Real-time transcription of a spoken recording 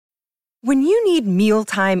When you need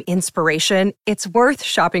mealtime inspiration, it's worth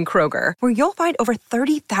shopping Kroger, where you'll find over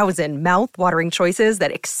 30,000 mouth-watering choices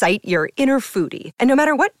that excite your inner foodie. And no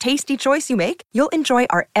matter what tasty choice you make, you'll enjoy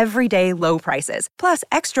our everyday low prices, plus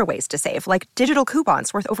extra ways to save, like digital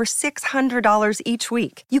coupons worth over $600 each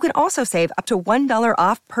week. You can also save up to $1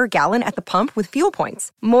 off per gallon at the pump with fuel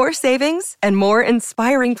points. More savings and more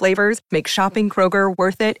inspiring flavors make shopping Kroger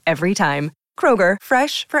worth it every time. Kroger,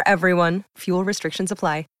 fresh for everyone. Fuel restrictions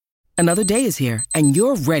apply. Another day is here, and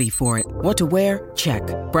you're ready for it. What to wear? Check.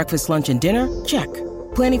 Breakfast, lunch, and dinner? Check.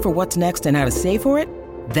 Planning for what's next and how to save for it?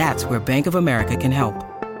 That's where Bank of America can help.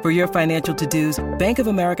 For your financial to-dos, Bank of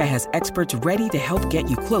America has experts ready to help get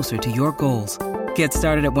you closer to your goals. Get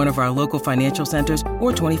started at one of our local financial centers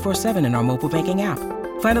or 24/7 in our mobile banking app.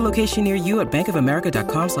 Find a location near you at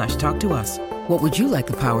bankofamerica.com/talktous. What would you like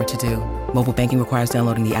the power to do? Mobile banking requires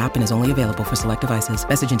downloading the app and is only available for select devices.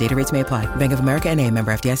 Message and data rates may apply. Bank of America N.A.,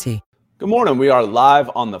 member FDIC. Good morning. We are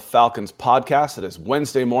live on the Falcons podcast. It is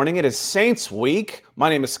Wednesday morning. It is Saints week. My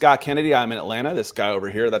name is Scott Kennedy. I'm in Atlanta. This guy over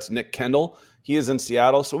here, that's Nick Kendall. He is in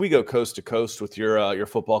Seattle. So we go coast to coast with your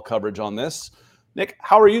football coverage on this. Nick,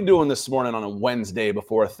 how are you doing this morning on a Wednesday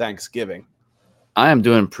before Thanksgiving? I am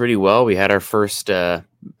doing pretty well. We had our first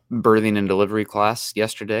birthing and delivery class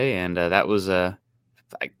yesterday, and that was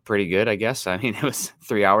pretty good, I guess. I mean, it was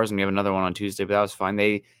 3 hours, and we have another one on Tuesday, but that was fine.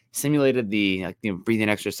 They simulated the breathing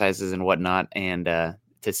exercises and whatnot, and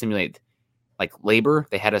to simulate like labor,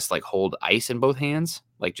 they had us hold ice in both hands,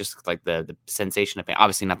 just the sensation of pain.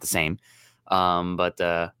 Obviously not the same, but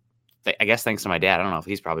I guess thanks to my dad, I don't know if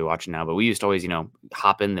he's probably watching now, but we used to always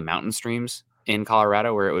hop in the mountain streams in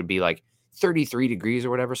Colorado where it would be 33 degrees or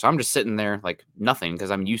whatever. So I'm just sitting there nothing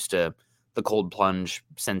because I'm used to the cold plunge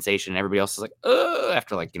sensation. Everybody else is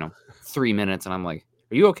after 3 minutes, and I'm like,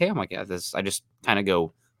 "Are you okay?" I'm like, "Yeah." I just kind of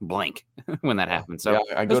go blank when that happens. So yeah,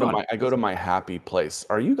 I go to my happy place.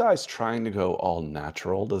 Are you guys trying to go all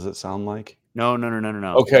natural? Does it sound like? No.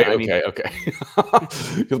 Okay.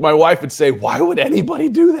 Because my wife would say, "Why would anybody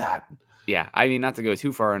do that?" Yeah, I mean, not to go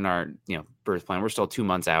too far in our birth plan. We're still 2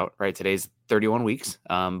 months out, right? Today's 31 weeks.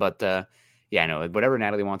 But yeah, no, whatever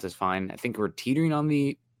Natalie wants is fine. I think we're teetering on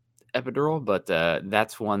the epidural, but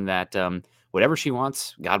that's one that whatever she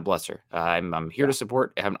wants, God bless her. I'm here to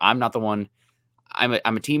support. I'm not the one. I'm a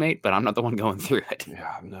teammate, but I'm not the one going through it.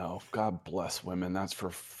 Yeah, no. God bless women. That's for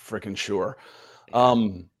freaking sure.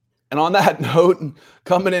 And on that note,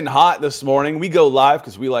 coming in hot this morning, we go live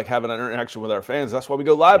because we like having an interaction with our fans. That's why we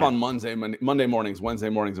go live on Monday mornings, Wednesday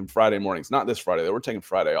mornings, and Friday mornings. Not this Friday, though. We're taking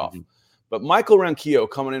Friday off. Mm-hmm. But Michael Ranquillo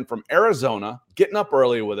coming in from Arizona, getting up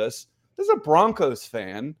early with us. This is a Broncos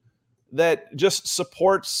fan that just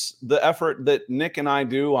supports the effort that Nick and I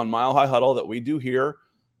do on Mile High Huddle that we do here.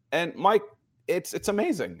 And Mike, it's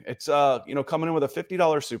amazing. It's coming in with a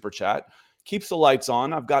 $50 super chat. Keeps the lights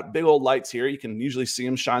on. I've got big old lights here. You can usually see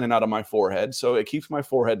them shining out of my forehead. So it keeps my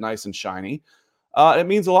forehead nice and shiny. It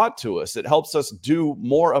means a lot to us. It helps us do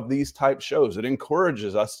more of these type shows. It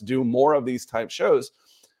encourages us to do more of these type shows.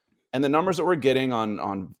 And the numbers that we're getting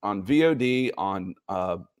on VOD, on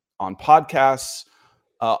podcasts,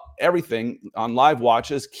 everything on live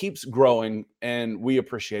watches keeps growing. And we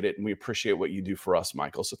appreciate it. And we appreciate what you do for us,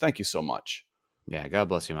 Michael. So thank you so much. Yeah, God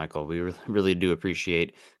bless you, Michael. We really do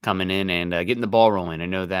appreciate coming in and getting the ball rolling. I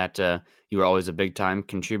know that you were always a big-time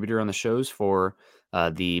contributor on the shows for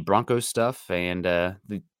the Broncos stuff, and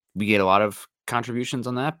we get a lot of contributions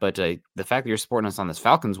on that. But the fact that you're supporting us on this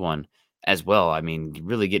Falcons one as well, I mean,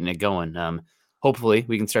 really getting it going. Hopefully,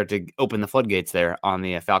 we can start to open the floodgates there on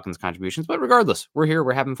the Falcons contributions. But regardless, we're here.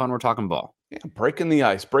 We're having fun. We're talking ball. Yeah, breaking the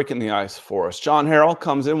ice for us. John Harrell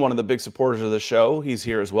comes in, one of the big supporters of the show. He's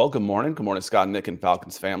here as well. Good morning. Good morning, Scott, Nick, and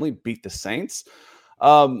Falcons family. Beat the Saints.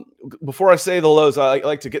 Before I say the lows, I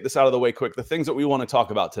like to get this out of the way quick. The things that we want to talk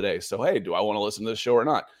about today. So, hey, do I want to listen to this show or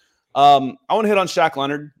not? I want to hit on Shaq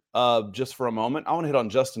Leonard just for a moment. I want to hit on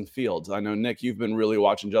Justin Fields. I know, Nick, you've been really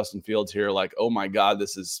watching Justin Fields here. Oh my God,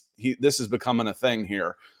 this is becoming a thing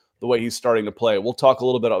here, the way he's starting to play. We'll talk a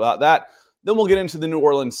little bit about that. Then we'll get into the New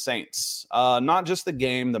Orleans Saints. Not just the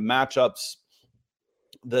game, the matchups,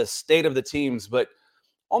 the state of the teams, but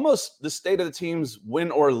almost the state of the teams, win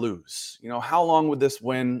or lose. How long would this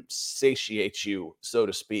win satiate you, so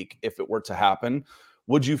to speak, if it were to happen?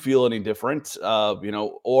 Would you feel any different?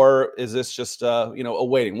 Or is this just, a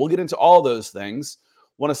waiting? We'll get into all those things.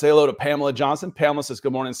 Want to say hello to Pamela Johnson. Pamela says,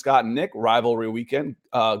 good morning, Scott and Nick. Rivalry weekend.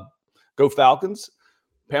 Go Falcons.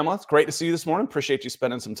 Pamela, it's great to see you this morning. Appreciate you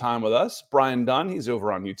spending some time with us. Brian Dunn, he's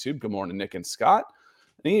over on YouTube. Good morning, Nick and Scott.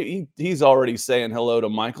 And he's already saying hello to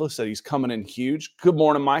Michael. He said he's coming in huge. Good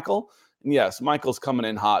morning, Michael. And yes, Michael's coming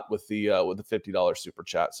in hot with the $50 super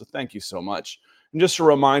chat. So thank you so much. And just a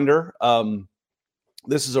reminder,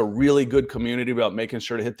 this is a really good community about making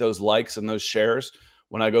sure to hit those likes and those shares.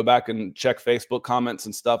 When I go back and check Facebook comments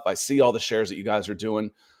and stuff, I see all the shares that you guys are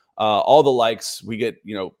doing, all the likes. We get,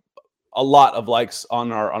 a lot of likes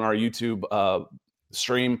on our YouTube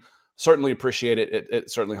stream. Certainly appreciate it.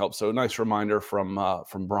 It certainly helps. So a nice reminder from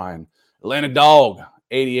Brian. Atlanta Dog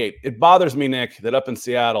 88. It bothers me, Nick, that up in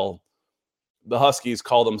Seattle, the Huskies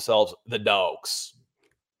call themselves the Dogs.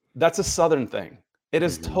 That's a Southern thing. It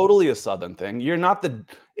is totally a Southern thing. You're not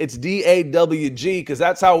it's DAWG because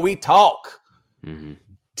that's how we talk.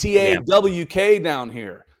 TAWK down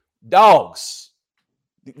here. Dogs.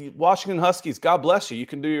 Washington Huskies, God bless you. You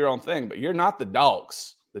can do your own thing, but you're not the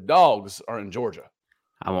Dogs. The Dogs are in Georgia.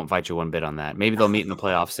 I won't fight you one bit on that. Maybe they'll meet in the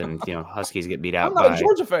playoffs and, Huskies get beat out. I'm not a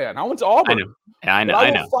Georgia fan. I went to Auburn. I know.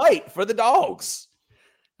 I will fight for the Dogs.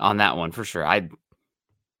 On that one, for sure.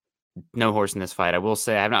 No horse in this fight. I will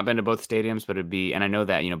say I have not been to both stadiums, but and I know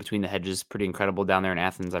that, Between the Hedges, pretty incredible down there in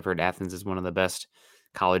Athens. I've heard Athens is one of the best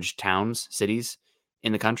college cities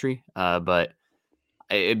in the country. But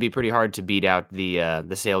it'd be pretty hard to beat out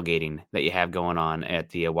the sailgating that you have going on at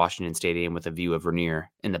the Washington Stadium with a view of Rainier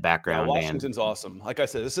in the background. Yeah, Washington's awesome. Like I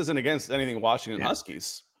said, this isn't against anything Washington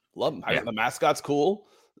Huskies. Love them. The mascot's cool.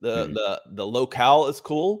 The locale is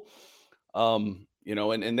cool. And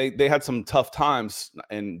they had some tough times,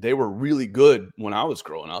 and they were really good when I was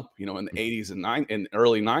growing up. In the 80s and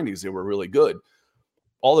early 90s, they were really good.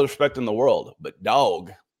 All the respect in the world, but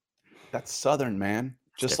dog, that's Southern, man.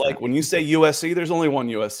 Just like when you say USC, there's only one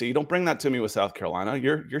USC. Don't bring that to me with South Carolina.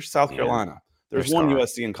 You're South Carolina. There's one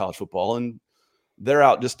USC in college football, and they're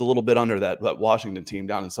out just a little bit under that Washington team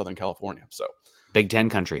down in Southern California. So Big Ten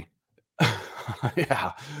country.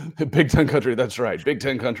 Yeah, Big Ten country. That's right. Big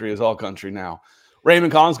Ten country is all country now.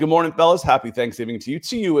 Raymond Collins, good morning, fellas. Happy Thanksgiving to you.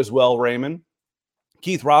 To you as well, Raymond.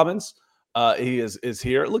 Keith Robbins, he is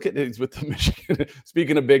here. Look at he's with the Michigan.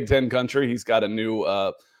 Speaking of Big Ten country, he's got a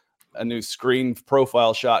new screen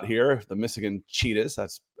profile shot here. The Michigan Cheetahs.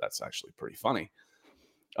 That's actually pretty funny.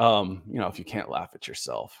 If you can't laugh at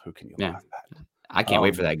yourself, who can you laugh at? I can't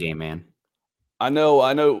wait for that game, man. I know.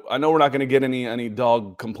 We're not going to get any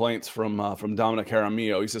dog complaints from Dominic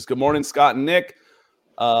Jaramillo. He says, "Good morning, Scott and Nick.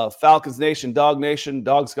 Falcons Nation, Dog Nation.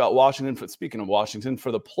 Dogs got Washington. Speaking of Washington,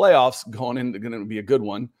 for the playoffs going in, going to be a good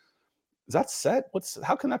one. Is that set?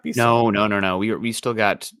 How can that be set? No. We still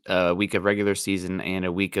got a week of regular season and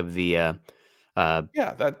a week of the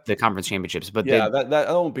conference championships. But that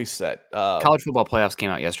won't be set. College football playoffs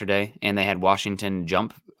came out yesterday, and they had Washington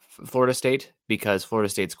jump Florida State because Florida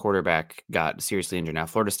State's quarterback got seriously injured. Now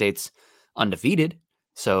Florida State's undefeated,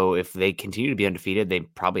 so if they continue to be undefeated, they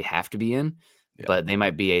probably have to be in. Yeah. But they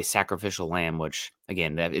might be a sacrificial lamb, which,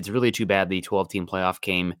 again, it's really too bad the 12-team playoff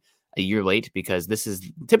came a year late because this is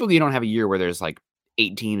typically you don't have a year where there's like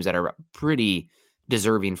 8 teams that are pretty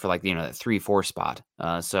deserving for that 3-4 spot.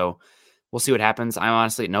 So we'll see what happens. I'm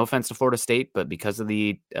honestly, no offense to Florida State, but because of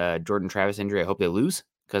the Jordan Travis injury, I hope they lose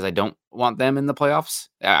because I don't want them in the playoffs.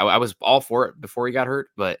 I was all for it before he got hurt,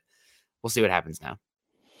 but we'll see what happens now.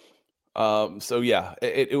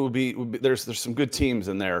 It will be there's some good teams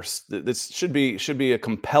in there. This should be a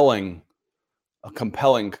compelling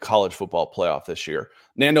college football playoff this year.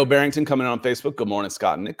 Nando Barrington coming in on Facebook. Good morning,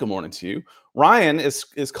 Scott and Nick. Good morning to you. Ryan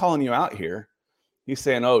is calling you out here. He's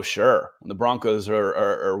saying, "Oh, sure, when the Broncos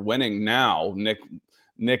are winning now,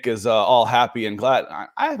 Nick is all happy and glad." I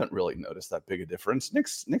haven't really noticed that big a difference.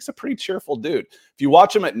 Nick's a pretty cheerful dude. If you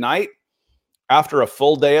watch him at night after a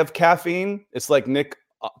full day of caffeine, it's like Nick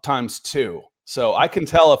times 2. So I can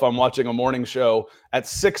tell if I'm watching a morning show at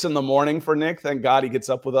 6 a.m. for Nick. Thank God he gets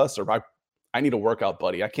up with us, or I need a workout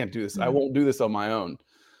buddy. I can't do this. I won't do this on my own.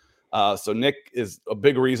 So Nick is a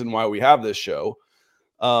big reason why we have this show.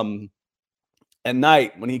 At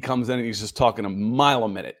night when he comes in and he's just talking a mile a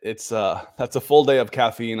minute, that's a full day of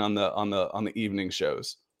caffeine on the evening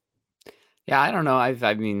shows. Yeah, I don't know. I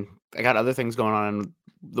got other things going on in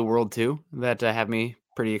the world too that have me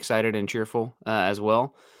pretty excited and cheerful as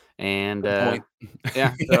well. And the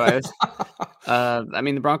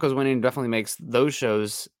Broncos winning definitely makes those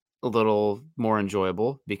shows a little more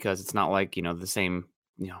enjoyable because it's not like, the same,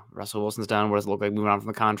 Russell Wilson's done. What does it look like moving on from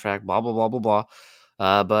the contract, blah, blah, blah, blah,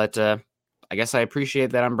 blah. But I guess I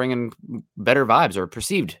appreciate that I'm bringing better vibes or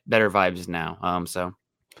perceived better vibes now. So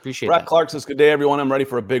appreciate Brad that. Clark says, "Good day, everyone. I'm ready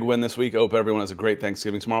for a big win this week. I hope everyone has a great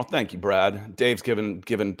Thanksgiving tomorrow." Thank you, Brad. Dave's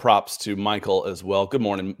given props to Michael as well. Good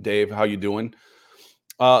morning, Dave. How you doing?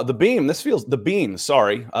 The Beam.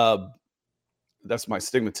 Sorry. that's my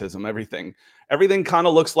stigmatism. Everything kind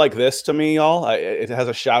of looks like this to me, y'all. It has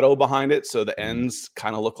a shadow behind it, so the ends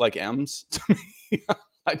kind of look like M's to me.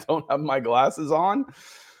 I don't have my glasses on.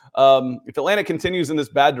 If Atlanta continues in this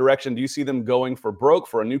bad direction, do you see them going for broke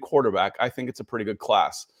for a new quarterback? I think it's a pretty good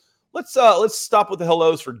class. Let's stop with the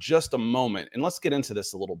hellos for just a moment, and let's get into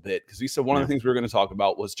this a little bit, because you said one of the things we were going to talk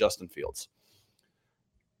about was Justin Fields.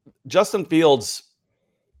 Justin Fields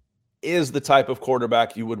is the type of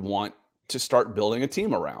quarterback you would want to start building a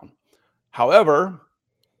team around. However,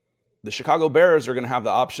 the Chicago Bears are going to have the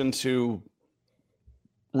option to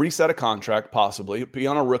reset a contract, possibly be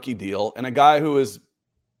on a rookie deal, and a guy who is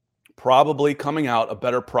probably coming out a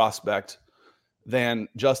better prospect than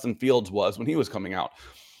Justin Fields was when he was coming out.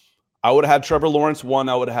 I would have had Trevor Lawrence one.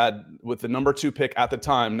 I would have had, with the number 2 pick at the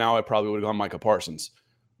time, now I probably would have gone Micah Parsons.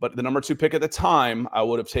 But the number 2 pick at the time, I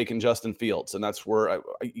would have taken Justin Fields. And that's where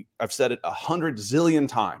I've said it 100 zillion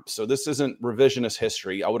times. So this isn't revisionist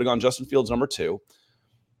history. I would have gone Justin Fields number 2.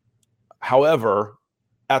 However,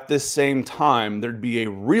 at this same time, there'd be a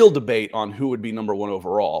real debate on who would be number 1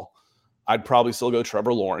 overall. I'd probably still go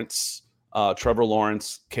Trevor Lawrence,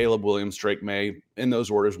 Caleb Williams, Drake May, in those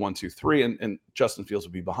orders, 1, 2, 3, and Justin Fields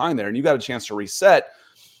would be behind there. And you got a chance to reset.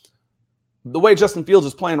 The way Justin Fields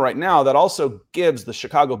is playing right now, that also gives the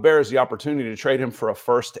Chicago Bears the opportunity to trade him for a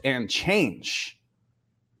first and change.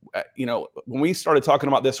 When we started talking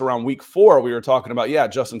about this around week 4, we were talking about,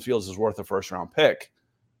 Justin Fields is worth a first-round pick.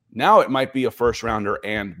 Now it might be a first-rounder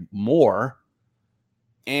and more.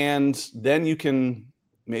 And then you can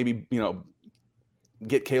maybe,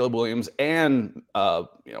 get Caleb Williams and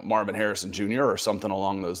Marvin Harrison Jr. or something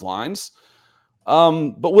along those lines.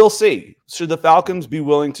 But we'll see. Should the Falcons be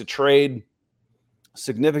willing to trade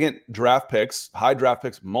significant draft picks, high draft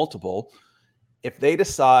picks, multiple, if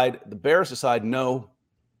the Bears decide, no,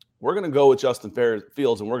 we're going to go with Justin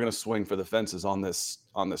Fields and we're going to swing for the fences on this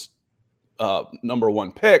number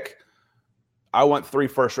 1 pick, I want 3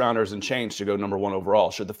 first-rounders and change to go number 1 overall.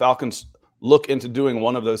 Should the Falcons look into doing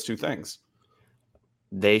one of those 2 things?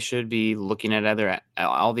 They should be looking at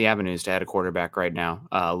all the avenues to add a quarterback right now.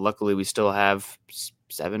 Luckily, we still have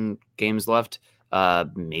 7 games left,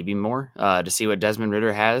 maybe more, to see what Desmond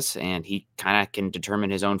Ridder has, and he kind of can determine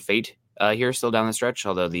his own fate here still down the stretch,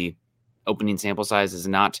 although the opening sample size is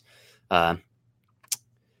not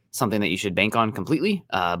something that you should bank on completely,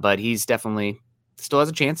 but he's definitely still has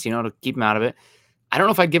a chance, to keep him out of it. I don't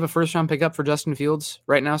know if I'd give a first-round pick up for Justin Fields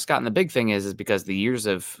right now, Scott. And the big thing is because the years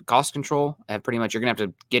of cost control have pretty much, you're going to have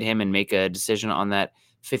to get him and make a decision on that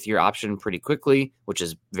 5th-year option pretty quickly, which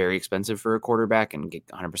is very expensive for a quarterback and get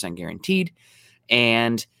 100% guaranteed.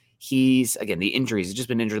 And he's, again, the injuries, he's just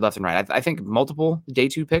been injured left and right. I think multiple day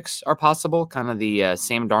 2 picks are possible, kind of the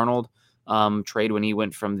Sam Darnold trade when he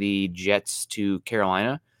went from the Jets to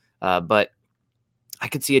Carolina. But I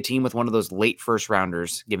could see a team with one of those late first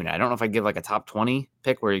rounders giving it. I don't know if I'd give like a top 20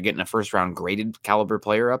 pick where you're getting a first round graded caliber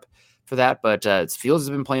player up for that, but Fields has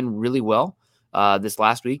been playing really well this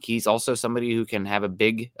last week. He's also somebody who can have a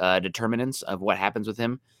big determinants of what happens with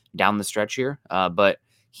him down the stretch here. But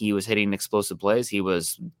he was hitting explosive plays. He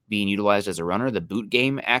was being utilized as a runner. The boot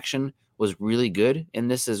game action was really good in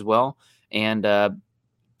this as well. And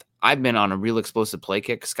I've been on a real explosive play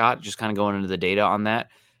kick, Scott, just kind of going into the data on that.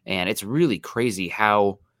 And it's really crazy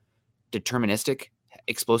how deterministic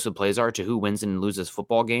explosive plays are to who wins and loses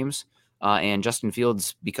football games. And Justin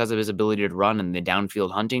Fields, because of his ability to run and the downfield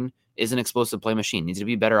hunting, is an explosive play machine. Needs to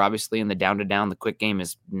be better, obviously, in the down-to-down. The quick game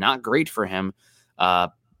is not great for him.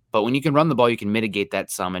 But when you can run the ball, you can mitigate that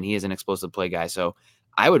some, and he is an explosive play guy. So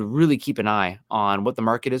I would really keep an eye on what the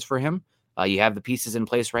market is for him. You have the pieces in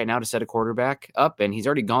place right now to set a quarterback up, and he's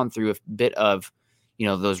already gone through a bit of,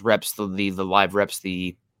 those reps, the live reps,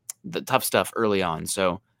 the tough stuff early on.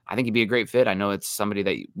 So I think he'd be a great fit. I know it's somebody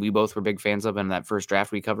that we both were big fans of in that first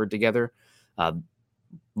draft we covered together.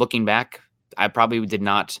 Looking back, I probably did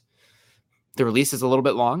not, the release is a little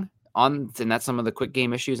bit long and that's some of the quick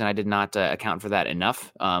game issues. And I did not account for that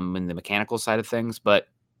enough in the mechanical side of things, but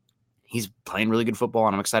he's playing really good football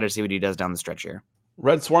and I'm excited to see what he does down the stretch here.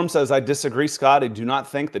 Red Swarm says, I disagree, Scott. I do not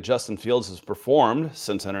think that Justin Fields has performed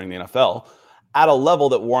since entering the NFL at a level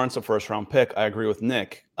that warrants a first-round pick. I agree with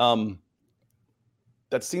Nick.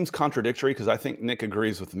 That seems contradictory because I think Nick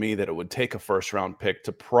agrees with me that it would take a first-round pick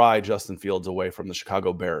to pry Justin Fields away from the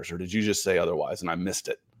Chicago Bears. Or did you just say otherwise and I missed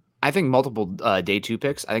it? I think multiple day 2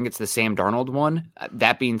 picks. I think it's the Sam Darnold one.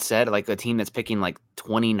 That being said, like a team that's picking like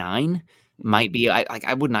 29 might be,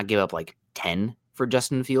 I would not give up like 10 for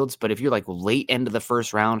Justin Fields, but if you're like late end of the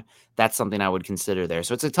first round, that's something I would consider there.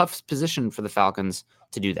 So it's a tough position for the Falcons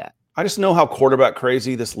to do that. I just know how quarterback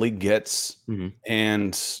crazy this league gets. Mm-hmm.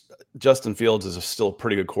 And Justin Fields is still a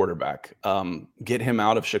pretty good quarterback. Get him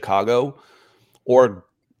out of Chicago, or,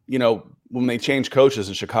 when they change coaches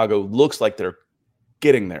in Chicago, looks like they're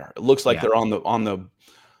getting there. It looks like they're on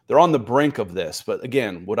the brink of this. But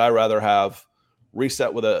again, would I rather have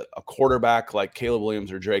reset with a quarterback like Caleb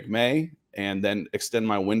Williams or Drake May, and then extend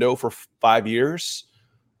my window for 5 years?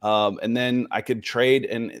 And then I could trade,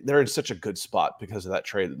 and they're in such a good spot because of that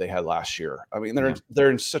trade that they had last year. I mean,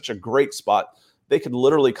 they're in such a great spot. They could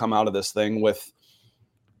literally come out of this thing with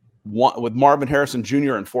Marvin Harrison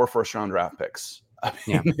Jr. and 4 first-round draft picks. I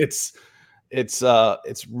mean, it's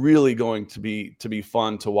really going to be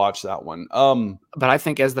fun to watch that one. But I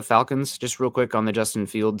think as the Falcons, just real quick on the Justin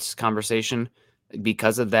Fields conversation,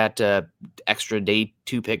 because of that extra day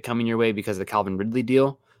 2 pick coming your way because of the Calvin Ridley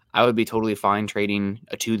deal, I would be totally fine trading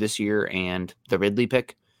a 2 this year and the Ridley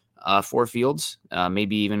pick for Fields.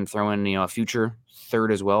 Maybe even throw in a future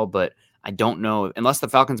 3rd as well. But I don't know, unless the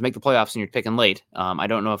Falcons make the playoffs and you're picking late, I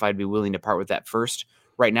don't know if I'd be willing to part with that first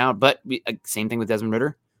right now. But same thing with Desmond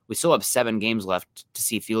Ridder. We still have 7 games left to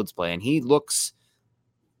see Fields play, and he looked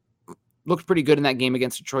pretty good in that game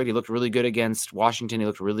against Detroit. He looked really good against Washington. He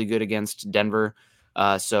looked really good against Denver.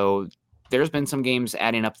 So there's been some games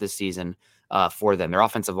adding up this season for them. Their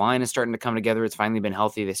offensive line is starting to come together. It's finally been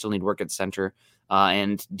healthy. They still need work at center.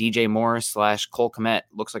 And DJ Moore / Cole Kmet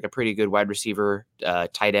looks like a pretty good wide receiver,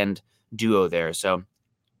 tight end duo there. So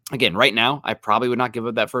again, right now, I probably would not give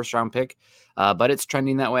up that first round pick, but it's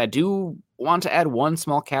trending that way. I do want to add one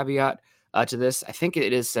small caveat to this. I think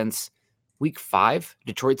it is since week 5,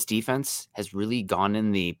 Detroit's defense has really gone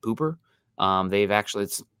in the pooper.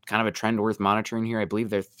 It's kind of a trend worth monitoring here. I believe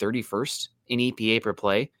they're 31st in EPA per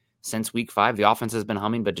play since week 5. The offense has been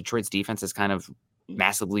humming, but Detroit's defense has kind of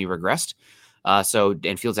massively regressed.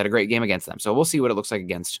 And Fields had a great game against them. So we'll see what it looks like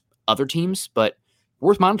against other teams, but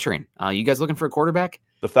worth monitoring. You guys looking for a quarterback?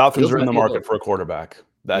 The Falcons are in the market for a quarterback.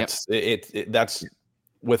 That's That's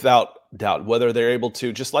without doubt. Whether they're able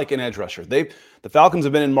to, just like an edge rusher, the Falcons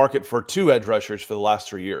have been in market for 2 edge rushers for the last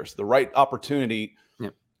 3 years. The right opportunity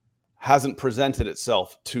hasn't presented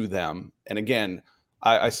itself to them. And again,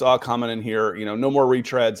 I saw a comment in here. No more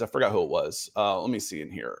retreads. I forgot who it was. Let me see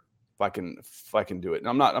in here if I can do it. And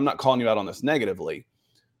I'm not calling you out on this negatively.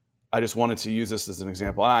 I just wanted to use this as an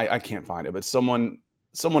example. I can't find it, but someone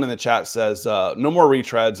in the chat says no more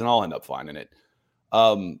retreads, and I'll end up finding it.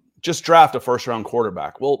 Just draft a first-round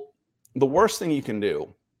quarterback. Well, the worst thing you can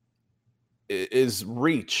do is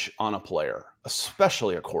reach on a player,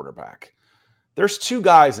 especially a quarterback. There's 2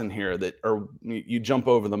 guys in here that you jump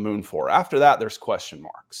over the moon for. After that, there's question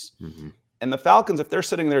marks. Mm-hmm. And the Falcons, if they're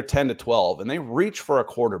sitting there 10-12 and they reach for a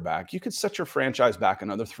quarterback, you could set your franchise back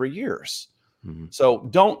another 3 years. Mm-hmm. So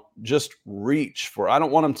don't just reach for. I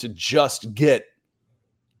don't want them to just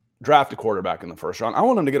draft a quarterback in the first round. I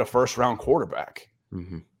want them to get a first-round quarterback.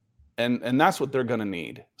 Mm-hmm. And that's what they're going to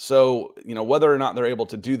need. So, whether or not they're able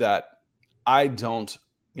to do that, I don't,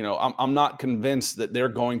 I'm not convinced that they're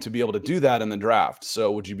going to be able to do that in the draft.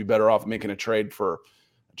 So would you be better off making a trade for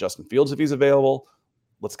Justin Fields if he's available?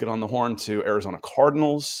 Let's get on the horn to Arizona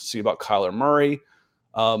Cardinals, see about Kyler Murray.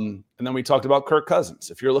 And then we talked about Kirk Cousins.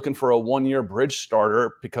 If you're looking for a 1-year bridge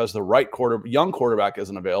starter because the right young quarterback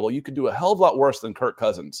isn't available, you could do a hell of a lot worse than Kirk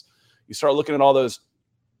Cousins. You start looking at all those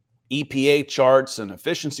EPA charts and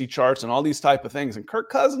efficiency charts and all these type of things, and Kirk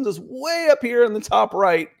Cousins is way up here in the top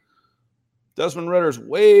right. Desmond Ridder's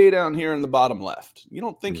way down here in the bottom left. You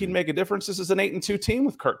don't think he'd make a difference? This is an 8-2 team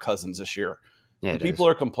with Kirk Cousins this year. Yeah, people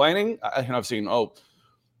are complaining. I've seen,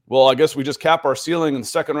 well, I guess we just cap our ceiling in the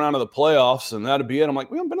second round of the playoffs, and that'd be it. I'm like,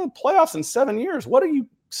 we haven't been in the playoffs in 7 years. What are you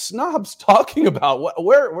snobs talking about?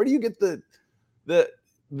 Where do you get the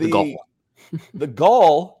goal? The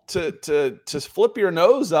gall to flip your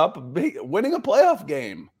nose up winning a playoff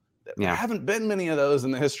game? Yeah. There haven't been many of those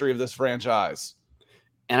in the history of this franchise.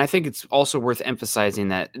 And I think it's also worth emphasizing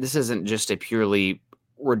that this isn't just a purely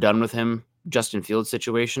we're done with him Justin Fields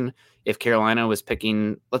situation. If Carolina was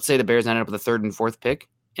picking, let's say the Bears ended up with the 3rd and 4th pick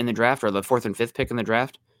in the draft, or the 4th and 5th pick in the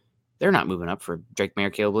draft, they're not moving up for Drake May or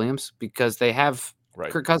Caleb Williams because they have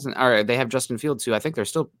Kirk Cousins, or they have Justin Fields, who I think they're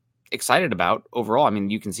still excited about overall. I mean,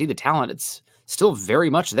 you can see the talent; it's still very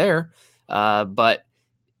much there, but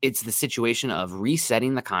it's the situation of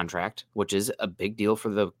resetting the contract, which is a big deal for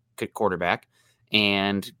the quarterback,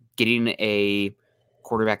 and getting a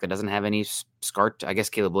quarterback that doesn't have any scar. I guess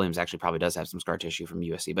Caleb Williams actually probably does have some scar tissue from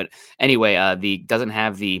USC, but anyway, doesn't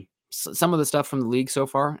have some of the stuff from the league so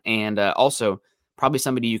far, and also probably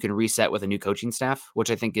somebody you can reset with a new coaching staff, which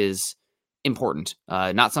I think is important.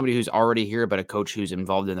 Not somebody who's already here, but a coach who's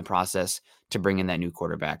involved in the process to bring in that new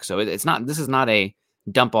quarterback. So this is not a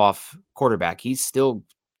dump off quarterback. He's still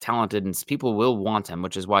talented and people will want him,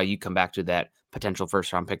 which is why you come back to that potential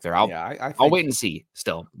first round pick there. I'll I'll wait and see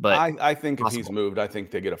still, but I think if he's moved, I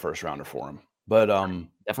think they get a first rounder for him. But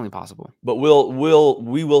definitely possible. But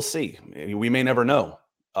we will see. We may never know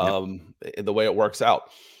the way it works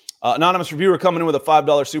out. Anonymous reviewer coming in with a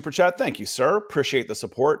 $5 super chat. Thank you, sir. Appreciate the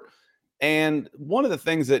support. And one of the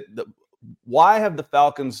things why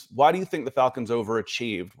do you think the Falcons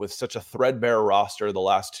overachieved with such a threadbare roster the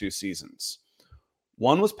last 2 seasons?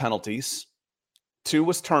 1 was penalties. 2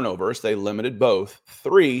 was turnovers. They limited both.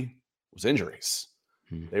 3 was injuries.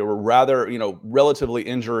 They were rather, relatively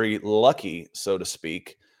injury lucky, so to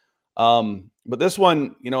speak. But this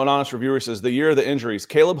one, an honest reviewer says the year of the injuries,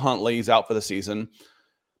 Caleb Huntley's out for the season.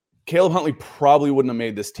 Caleb Huntley probably wouldn't have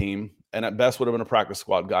made this team, and at best would have been a practice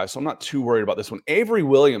squad guy. So I'm not too worried about this one. Avery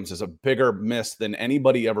Williams is a bigger miss than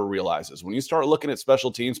anybody ever realizes. When you start looking at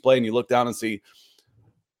special teams play and you look down and see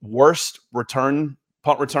worst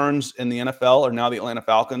punt returns in the NFL are now the Atlanta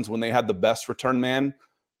Falcons when they had the best return man,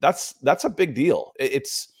 that's a big deal.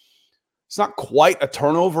 It's not quite a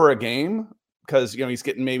turnover a game because, he's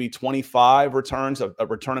getting maybe 25 returns, a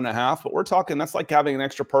return and a half, but we're talking that's like having an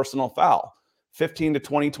extra personal foul. 15 to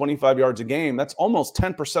 20, 25 yards a game, that's almost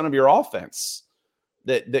 10% of your offense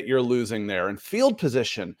that you're losing there. And field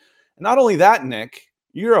position. And not only that, Nick,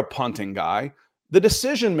 you're a punting guy. The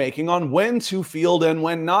decision-making on when to field and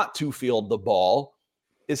when not to field the ball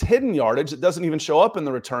is hidden yardage that doesn't even show up in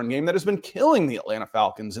the return game that has been killing the Atlanta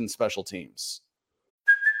Falcons in special teams.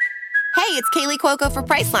 Hey, it's Kaylee Cuoco for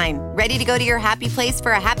Priceline. Ready to go to your happy place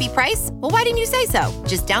for a happy price? Well, why didn't you say so?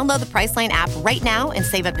 Just download the Priceline app right now and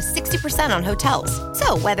save up to 60% on hotels.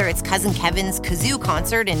 So whether it's Cousin Kevin's Kazoo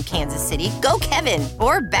Concert in Kansas City, go Kevin,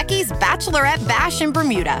 or Becky's Bachelorette Bash in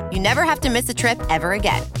Bermuda, you never have to miss a trip ever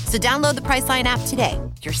again. So download the Priceline app today.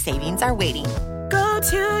 Your savings are waiting. Go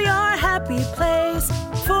to your happy place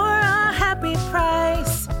for a happy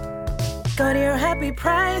price. Go to your happy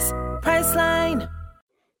price, Priceline.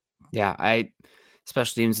 Yeah,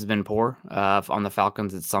 special teams has been poor on the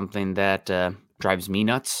Falcons. It's something that drives me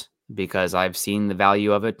nuts because I've seen the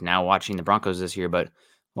value of it now watching the Broncos this year, but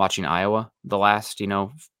watching Iowa the last,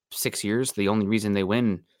 6 years, the only reason they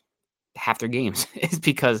win half their games is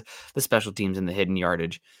because the special teams and the hidden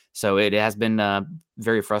yardage. So it has been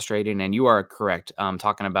very frustrating. And you are correct.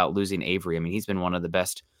 Talking about losing Avery. I mean, he's been one of the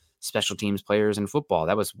best special teams players in football.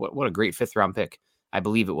 That was what a great 5th round pick. I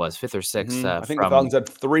believe it was 5th or 6th. I think the Falcons had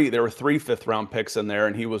 3. There were 3 5th round picks in there,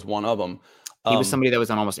 and he was one of them. He was somebody that was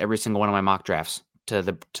on almost every single one of my mock drafts to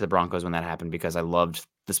the Broncos when that happened because I loved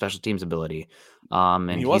the special teams ability. And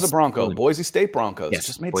he was a Bronco, Boise State Broncos. Yes, it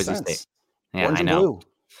just made Boise sense. State. Yeah, Orange I and know. blue.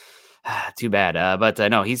 Too bad. But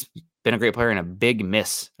no, he's been a great player and a big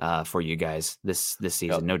miss for you guys this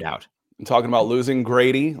season, no doubt. I'm talking about losing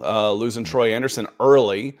Grady, losing Troy Anderson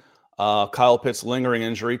early. Kyle Pitts lingering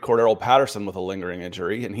injury, Cordero Patterson with a lingering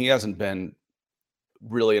injury, and he hasn't been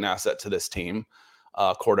really an asset to this team.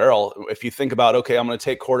 Cordero, if you think about, okay, I'm going to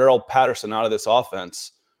take Cordero Patterson out of this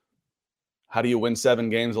offense, how do you win 7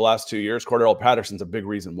 games the last 2 years? Cordero Patterson's a big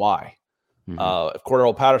reason why. If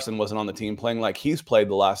Cordero Patterson wasn't on the team playing like he's played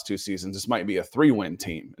the last 2 seasons, this might be a 3-win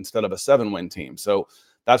team instead of a 7-win team. So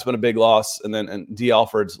that's been a big loss. And D.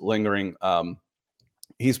 Alford's lingering.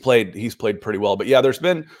 He's played pretty well. But yeah, there's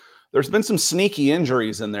been some sneaky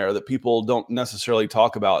injuries in there that people don't necessarily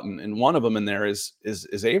talk about. And one of them in there is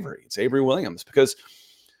Avery. It's Avery Williams. Because,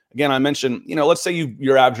 again, I mentioned, let's say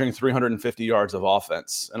you're averaging 350 yards of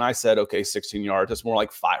offense. And I said, okay, 16 yards. That's more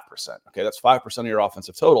like 5%. Okay, that's 5% of your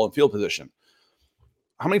offensive total in field position.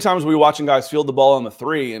 How many times are we watching guys field the ball on the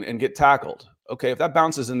 3 and get tackled? Okay, if that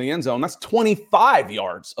bounces in the end zone, that's 25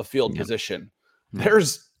 yards of field position.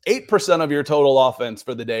 There's 8% of your total offense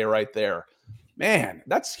for the day right there. Man,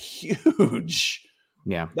 that's huge.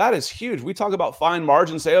 Yeah. That is huge. We talk about fine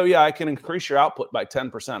margins, say, oh, yeah, I can increase your output by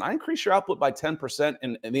 10%. I increase your output by 10%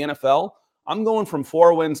 in the NFL. I'm going from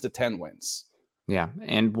 4 wins to 10 wins. Yeah.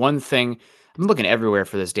 And one thing, I'm looking everywhere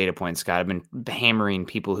for this data point, Scott. I've been hammering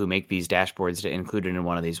people who make these dashboards to include it in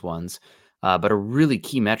one of these ones. But a really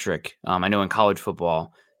key metric, I know in college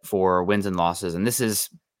football for wins and losses, and it's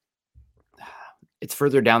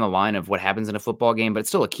further down the line of what happens in a football game, but it's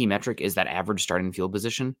still a key metric, is that average starting field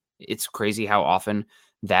position. It's crazy how often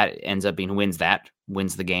that ends up being wins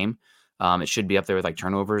the game. It should be up there with like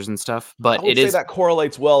turnovers and stuff, but I would say that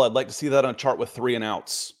correlates well. I'd like to see that on a chart with 3 and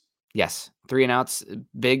outs. Yes. 3 and outs,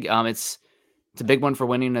 big. It's a big one for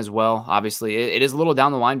winning as well. Obviously it is a little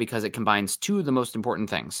down the line because it combines 2 of the most important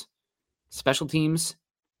things: special teams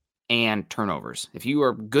and turnovers. If you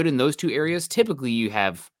are good in those 2 areas, typically you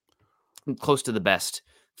have close to the best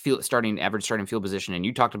average starting field position. And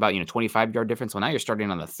you talked about, 25-yard difference. Well, now you're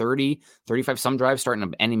starting on the 30, 35, some drives starting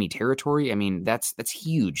in enemy territory. I mean, that's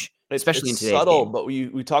huge, especially in today's subtle, game. But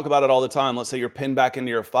we talk about it all the time. Let's say you're pinned back into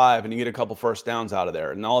your 5 and you get a couple first downs out of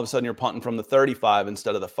there. And all of a sudden you're punting from the 35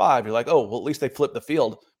 instead of the 5. You're like, oh, well, at least they flipped the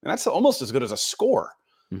field. And that's almost as good as a score.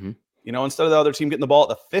 Mm-hmm. Instead of the other team getting the ball at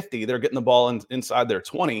the 50, they're getting the ball inside their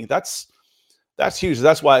 20. That's huge.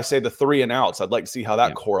 That's why I say the 3 and outs. I'd like to see how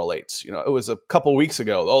that correlates. It was a couple weeks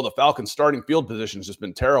ago. Oh, the Falcons starting field position has just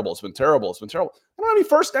been terrible. It's been terrible. They don't have any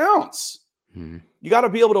first downs. Mm-hmm. You got to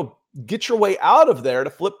be able to get your way out of there to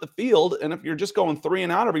flip the field. And if you're just going 3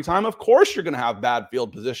 and out every time, of course you're going to have bad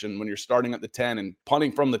field position when you're starting at the 10 and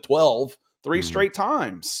punting from the 12 3 straight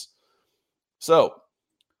times. So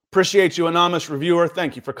appreciate you, anonymous reviewer.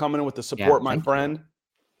 Thank you for coming in with the support, my friend.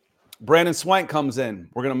 Brandon Swank comes in.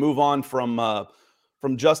 We're going to move on from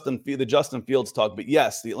the Justin Fields talk. But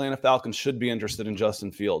yes, the Atlanta Falcons should be interested in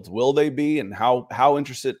Justin Fields. Will they be, and how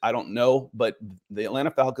interested? I don't know. But the Atlanta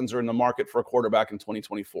Falcons are in the market for a quarterback in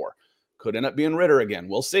 2024. Could end up being Ritter again.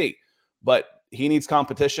 We'll see. But he needs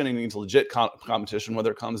competition. He needs legit competition, whether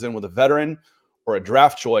it comes in with a veteran or a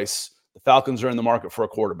draft choice. The Falcons are in the market for a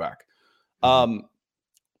quarterback.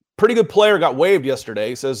 Pretty good player got waived yesterday.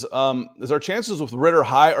 He says, is our chances with Ritter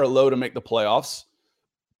high or low to make the playoffs?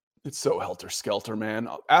 It's so helter-skelter, man.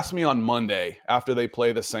 Ask me on Monday after they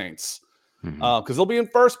play the Saints. Because they'll be in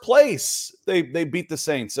first place. They beat the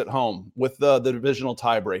Saints at home with the divisional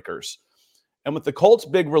tiebreakers. And with the Colts'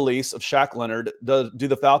 big release of Shaq Leonard, do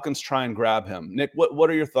the Falcons try and grab him? Nick, what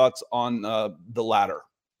are your thoughts on the latter?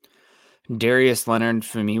 Darius Leonard,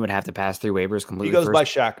 for me, would have to pass through waivers completely. He goes by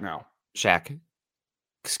Shaq now. Shaq.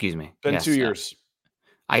 Excuse me. Been 2 years.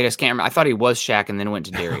 I just can't remember. I thought he was Shaq and then went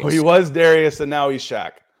to Darius. He was Darius and now he's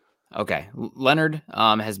Shaq. Okay. Leonard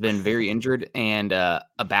has been very injured and a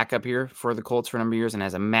backup here for the Colts for a number of years and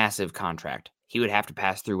has a massive contract. He would have to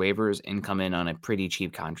pass through waivers and come in on a pretty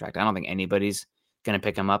cheap contract. I don't think anybody's going to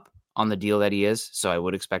pick him up on the deal that he is, so I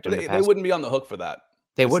would expect him to pass. They wouldn't be on the hook for that.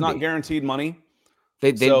 It's not guaranteed money.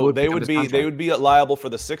 They would be liable for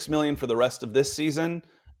the $6 million for the rest of this season,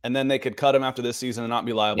 and then they could cut him after this season and not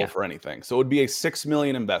be liable for anything. So it would be a $6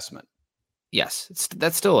 million investment. Yes,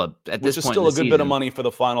 that's still at this point, which is still a good bit of money for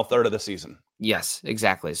the final third of the season. Yes,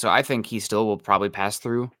 exactly. So I think he still will probably pass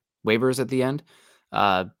through waivers at the end.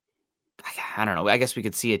 I don't know. I guess we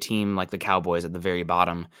could see a team like the Cowboys at the very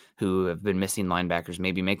bottom who have been missing linebackers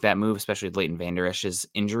maybe make that move, especially with Leighton Vander Esch's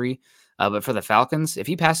injury. But for the Falcons, if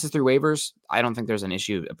he passes through waivers, I don't think there's an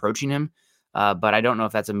issue approaching him. But I don't know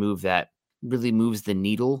if that's a move that really moves the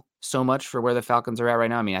needle so much for where the Falcons are at right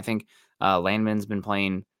now. I mean, I think Landman's been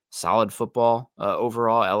playing solid football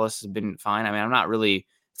overall. Ellis has been fine. I mean,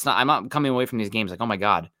 I'm not coming away from these games like, oh my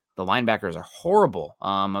God, the linebackers are horrible.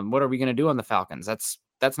 What are we going to do on the Falcons?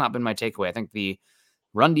 That's not been my takeaway. I think the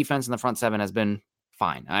run defense in the front seven has been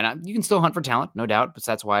fine. You can still hunt for talent, no doubt, but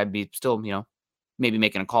that's why I'd be still, maybe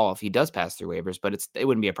making a call if he does pass through waivers, but it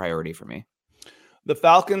wouldn't be a priority for me. The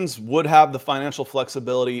Falcons would have the financial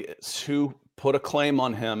flexibility to put a claim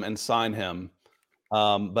on him and sign him.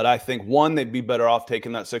 But I think, one, they'd be better off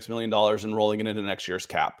taking that $6 million and rolling it into next year's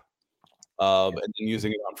cap and then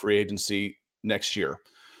using it on free agency next year.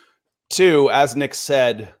 Two, as Nick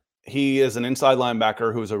said, he is an inside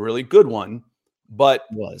linebacker who's a really good one, but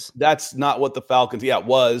that's not what the Falcons,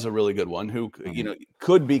 was a really good one who,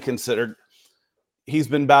 could be considered. He's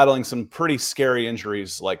been battling some pretty scary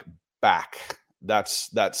injuries like back. That's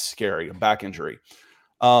scary, a back injury.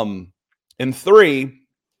 And three,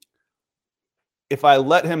 if I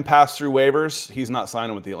let him pass through waivers, he's not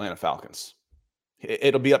signing with the Atlanta Falcons.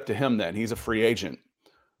 It'll be up to him then. He's a free agent.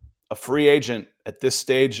 A free agent at this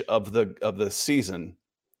stage of the season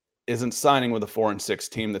isn't signing with a 4-6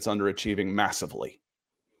 team that's underachieving massively.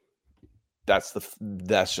 That's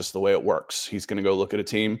just the way it works. He's going to go look at a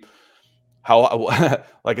team.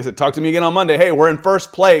 Like I said, talk to me again on Monday. Hey, we're in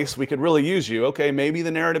first place. We could really use you. Okay, maybe the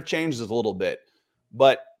narrative changes a little bit,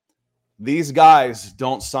 but these guys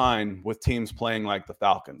don't sign with teams playing like the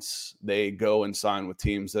Falcons. They go and sign with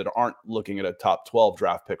teams that aren't looking at a top 12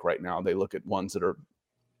 draft pick right now. They look at ones that are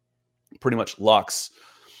pretty much locks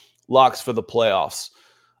for the playoffs.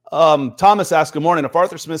 Thomas asked, good morning. If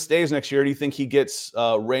Arthur Smith stays next year, do you think he gets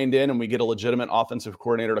reined in and we get a legitimate offensive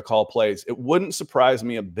coordinator to call plays? It wouldn't surprise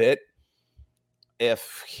me a bit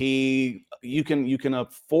if you can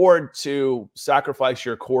afford to sacrifice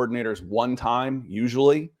your coordinators one time,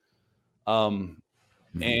 usually.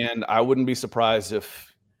 And I wouldn't be surprised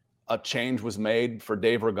if a change was made for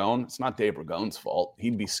Dave Ragone. It's not Dave Ragone's fault.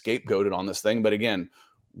 He'd be scapegoated on this thing. But again,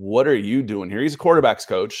 what are you doing here? He's a quarterback's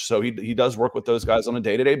coach, so he does work with those guys on a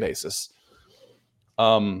day-to-day basis.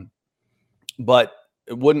 But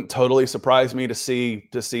it wouldn't totally surprise me to see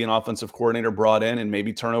an offensive coordinator brought in and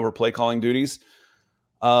maybe turn over play calling duties.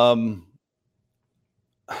 I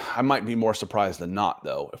might be more surprised than not,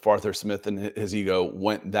 though, if Arthur Smith and his ego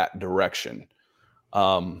went that direction.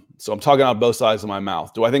 So I'm talking out both sides of my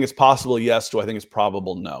mouth. Do I think it's possible? Yes. Do I think it's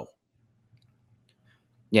probable? No.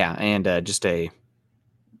 Yeah, and just a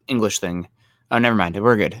English thing. Oh, never mind.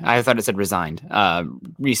 We're good. I thought it said resigned,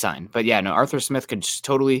 re-signed. But yeah, no, Arthur Smith could just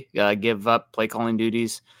totally give up play calling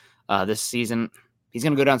duties this season. He's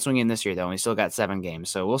going to go down swinging this year, though, and he's still got 7 games.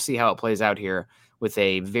 So we'll see how it plays out here with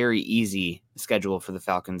a very easy schedule for the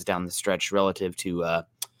Falcons down the stretch relative to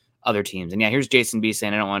other teams. And yeah, here's Jason B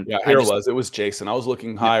saying, I don't want. Yeah, it was Jason. I was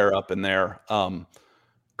looking higher up in there. Go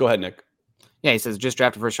ahead, Nick. Yeah, he says, just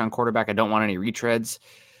drafted first-round quarterback. I don't want any retreads.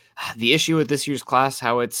 The issue with this year's class,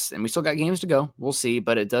 and we still got games to go. We'll see,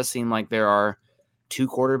 but it does seem like there are 2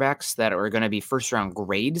 quarterbacks that are going to be first-round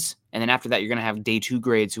grades, and then after that, you're going to have day 2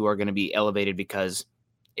 grades who are going to be elevated because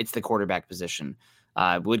it's the quarterback position.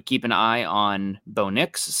 Would keep an eye on Bo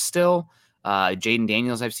Nix still. Jaden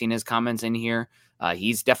Daniels, I've seen his comments in here.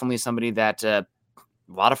 He's definitely somebody that a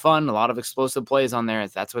lot of fun, a lot of explosive plays on there.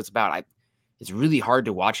 That's what it's about. It's really hard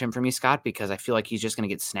to watch him for me, Scott, because I feel like he's just going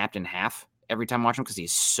to get snapped in half every time I watch him because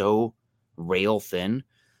he's so rail thin.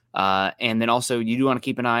 And then also you do want to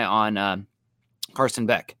keep an eye on Carson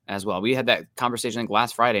Beck as well. We had that conversation, I think,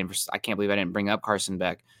 last Friday, and I can't believe I didn't bring up Carson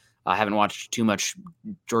Beck. I haven't watched too much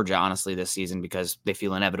Georgia, honestly, this season because they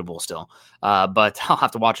feel inevitable still. But I'll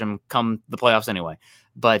have to watch them come the playoffs anyway.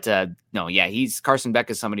 But no, yeah, Carson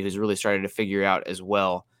Beck is somebody who's really started to figure out as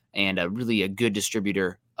well, and really a good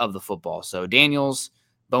distributor of the football. So Daniels,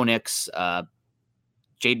 Bo Nix,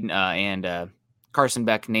 Jaden, and Carson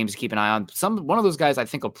Beck, names to keep an eye on. One of those guys I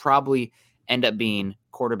think will probably end up being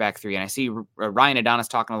quarterback 3. And I see Ryan Adonis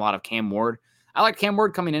talking a lot of Cam Ward. I like Cam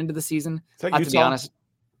Ward coming into the season. Is that Utah? To be honest.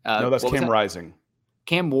 No, that's Cam Rising.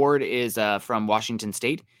 Cam Ward is from Washington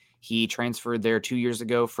State. He transferred there 2 years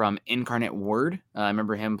ago from Incarnate Word. I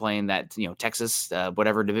remember him playing that, Texas,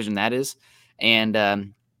 whatever division that is. And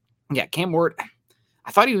yeah, Cam Ward,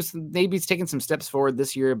 I thought he was maybe taking some steps forward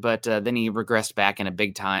this year, but then he regressed back in a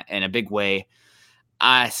big way.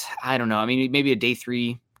 I don't know. I mean, maybe a day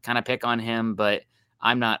 3 kind of pick on him, but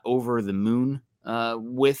I'm not over the moon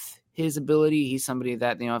with his ability. He's somebody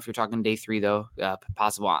that, if you're talking day 3, though,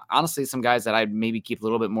 possible. Honestly, some guys that I'd maybe keep a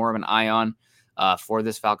little bit more of an eye on for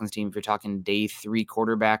this Falcons team. If you're talking day 3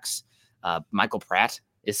 quarterbacks, Michael Pratt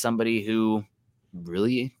is somebody who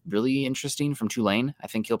really, really interesting from Tulane. I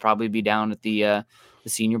think he'll probably be down at the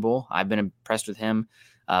Senior Bowl. I've been impressed with him.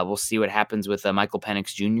 We'll see what happens with Michael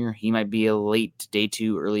Penix Jr. He might be a late day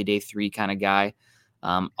 2, early day 3 kind of guy.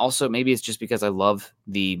 Also, maybe it's just because I love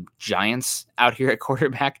the Giants out here at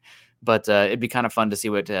quarterback, but it'd be kind of fun to see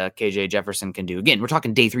what KJ Jefferson can do. Again, we're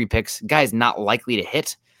talking day 3 picks. Guy's not likely to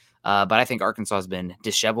hit, but I think Arkansas has been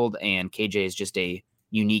disheveled, and KJ is just a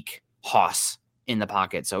unique hoss in the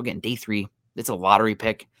pocket. So again, day 3, it's a lottery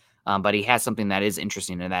pick, but he has something that is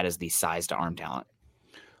interesting, and that is the size to arm talent.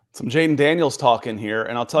 Some Jaden Daniels talking here,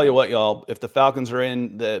 and I'll tell you what, y'all, if the Falcons are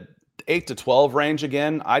in the 8 to 12 range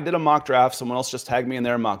again, I did a mock draft. Someone else just tagged me in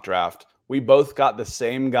their mock draft. We both got the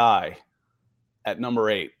same guy at number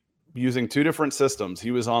 8 using 2 different systems.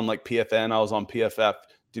 He was on like PFN. I was on PFF.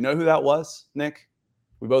 Do you know who that was, Nick?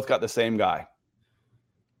 We both got the same guy.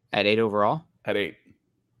 At 8 overall? At 8.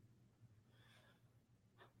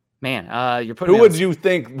 Man, you're putting. Who would you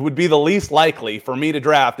think would be the least likely for me to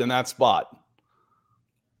draft in that spot?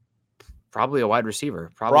 Probably a wide receiver.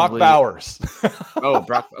 Brock Bowers.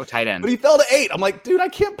 Tight end. But he fell to 8. I'm like, dude, I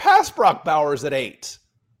can't pass Brock Bowers at 8.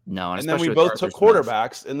 No, and then we both took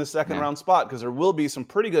quarterbacks in the second round spot because there will be some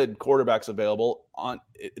pretty good quarterbacks available on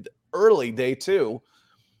early day 2.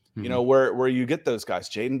 Mm-hmm. Where you get those guys.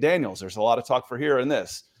 Jaden Daniels. There's a lot of talk for here in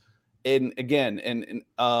this. And again,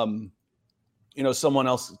 someone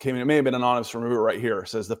else came in. It may have been an anonymous remover right here.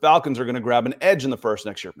 Says the Falcons are going to grab an edge in the first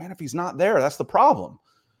next year. Man, if he's not there, that's the problem.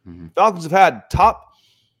 Mm-hmm. Falcons have had top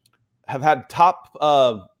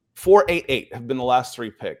 4-8-8 have been the last 3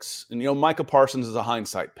 picks. And, Micah Parsons is a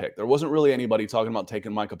hindsight pick. There wasn't really anybody talking about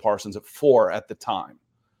taking Micah Parsons at 4 at the time.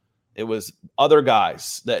 It was other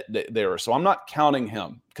guys that they were. So I'm not counting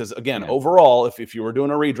him because, again, overall, if you were doing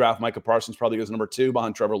a redraft, Micah Parsons probably goes number 2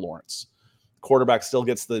 behind Trevor Lawrence. Quarterback still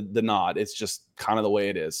gets the nod. It's just kind of the way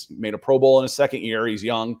it is. Made a Pro Bowl in his second year. He's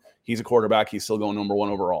young. He's a quarterback. He's still going number 1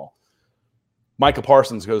 overall. Micah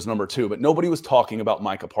Parsons goes number 2, but nobody was talking about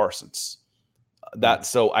Micah Parsons.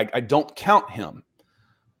 So I don't count him.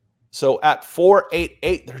 So at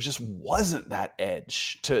 4-8-8, there just wasn't that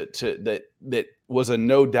edge that was a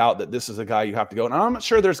no doubt that this is a guy you have to go. And I'm not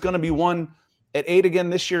sure there's going to be one at 8 again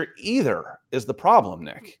this year either, is the problem,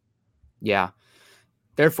 Nick. Yeah.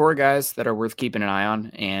 There are 4 guys that are worth keeping an eye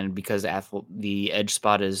on. And because the edge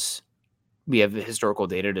spot is, we have historical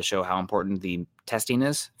data to show how important the testing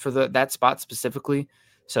is for that spot specifically.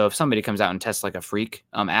 So if somebody comes out and tests like a freak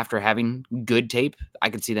after having good tape, I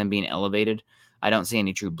could see them being elevated. I don't see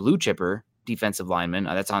any true blue chipper defensive linemen.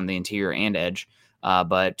 That's on the interior and edge.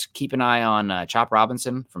 But keep an eye on Chop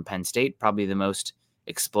Robinson from Penn State, probably the most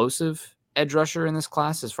explosive edge rusher in this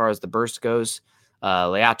class as far as the burst goes.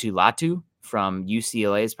 Leatu Latu from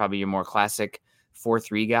UCLA is probably your more classic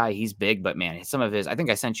 4-3 guy. He's big, but man, some of his, I think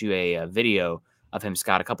I sent you a video of him,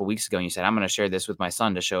 Scott, a couple weeks ago, and you said, I'm going to share this with my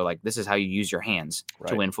son to show, like, this is how you use your hands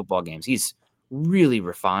to win football games. He's really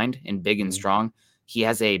refined and big and strong. He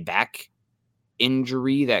has a back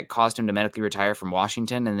injury that caused him to medically retire from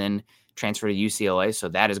Washington and then transfer to UCLA. So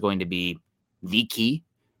that is going to be the key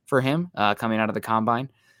for him coming out of the combine.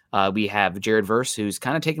 We have Jared Verse, who's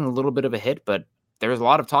kind of taking a little bit of a hit, but there's a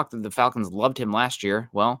lot of talk that the Falcons loved him last year.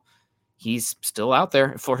 Well, he's still out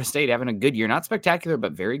there at Florida State having a good year. Not spectacular,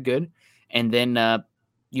 but very good. And then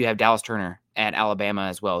you have Dallas Turner at Alabama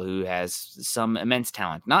as well, who has some immense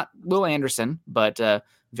talent. Not Will Anderson, but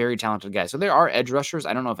very talented guy. So there are edge rushers.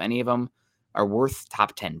 I don't know if any of them are worth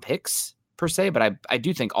top 10 picks per se, but I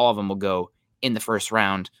do think all of them will go in the first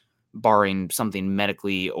round, barring something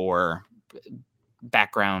medically or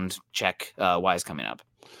background check wise coming up.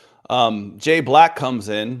 Jay Black comes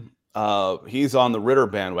in. He's on the Ritter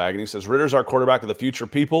bandwagon. He says, Ritter's our quarterback of the future,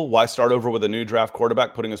 people. Why start over with a new draft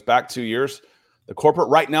quarterback, putting us back 2 years? The corporate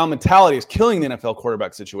right now mentality is killing the NFL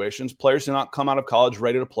quarterback situations. Players do not come out of college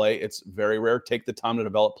ready to play. It's very rare. Take the time to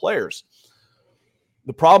develop players.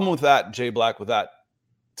 The problem with that, Jay Black, with that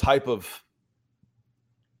type of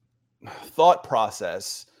thought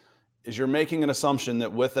process is you're making an assumption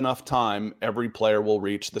that with enough time, every player will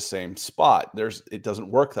reach the same spot. It doesn't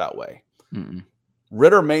work that way. Mm-mm.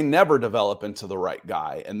 Ritter may never develop into the right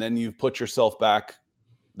guy. And then you've put yourself back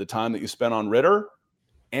the time that you spent on Ritter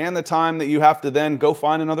and the time that you have to then go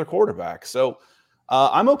find another quarterback. So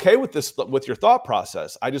I'm okay with this, with your thought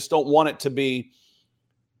process. I just don't want it to be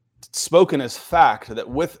spoken as fact that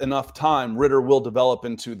with enough time, Ritter will develop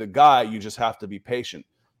into the guy. You just have to be patient.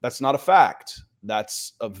 That's not a fact.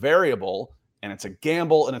 That's a variable, and it's a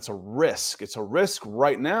gamble, and it's a risk. It's a risk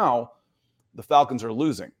right now. The Falcons are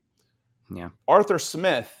losing. Yeah. Arthur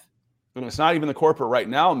Smith, and it's not even the corporate right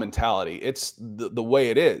now mentality. It's the way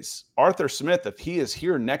it is. Arthur Smith, if he is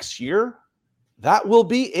here next year, that will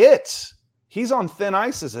be it. He's on thin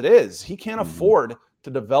ice as it is. He can't afford to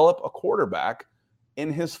develop a quarterback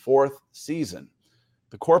in his 4th season.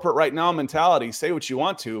 The corporate right now mentality, say what you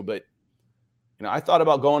want to, but I thought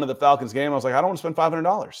about going to the Falcons game. I was like, I don't want to spend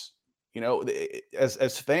 $500.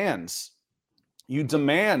 As fans, you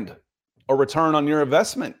demand a return on your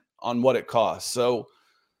investment on what it costs. So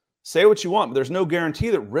say what you want, but there's no guarantee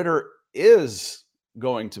that Ritter is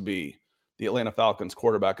going to be the Atlanta Falcons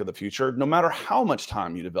quarterback of the future, no matter how much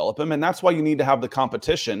time you develop him. And that's why you need to have the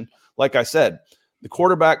competition. Like I said, the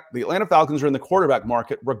Atlanta Falcons are in the quarterback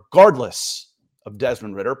market regardless of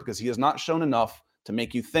Desmond Ritter, because he has not shown enough to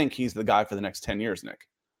make you think he's the guy for the next 10 years, Nick.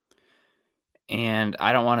 And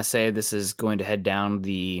I don't want to say this is going to head down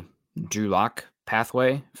the Drew Lock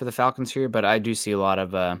pathway for the Falcons here, but I do see a lot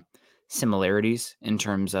of similarities in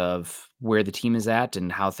terms of where the team is at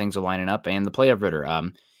and how things are lining up and the play of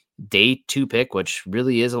Ritter. Day 2 pick, which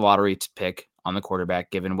really is a lottery pick on the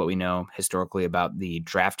quarterback, given what we know historically about the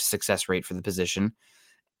draft success rate for the position.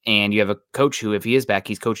 And you have a coach who, if he is back,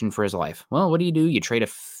 he's coaching for his life. Well, what do? You trade a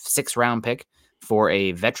 6th-round pick for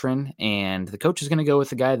a veteran, and the coach is going to go with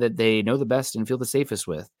the guy that they know the best and feel the safest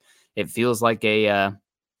with. It feels like a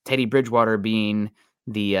Teddy Bridgewater being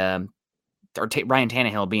the Ryan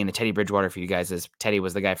Tannehill being the Teddy Bridgewater for you guys, as Teddy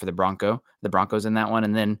was the guy for the Broncos in that one,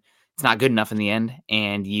 and then it's not good enough in the end,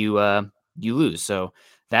 and you lose. So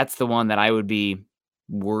that's the one that I would be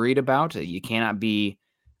worried about. You cannot be.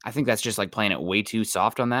 I think that's just like playing it way too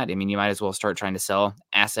soft on that. I mean, you might as well start trying to sell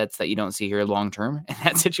assets that you don't see here long term in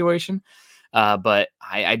that situation. But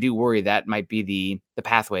I do worry that might be the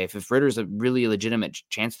pathway. If Ritter's a really legitimate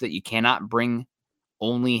chance that you cannot bring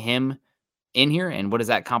only him in here, and what does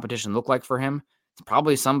that competition look like for him? It's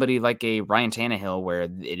probably somebody like a Ryan Tannehill, where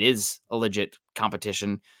it is a legit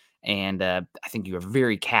competition, and I think you are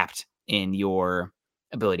very capped in your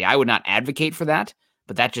ability. I would not advocate for that,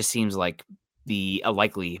 but that just seems like a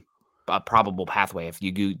likely, probable pathway if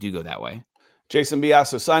you do go that way. Jason B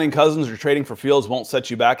asks, so signing Cousins or trading for Fields won't set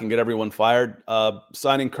you back and get everyone fired.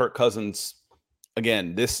 Signing Kirk Cousins,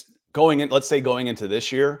 again, let's say going into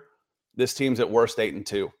this year, this team's at worst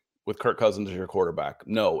 8-2 with Kirk Cousins as your quarterback.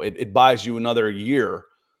 No, it buys you another year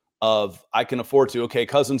of, I can afford to, okay,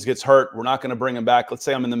 Cousins gets hurt, we're not going to bring him back. Let's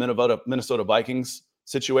say I'm in the Minnesota Vikings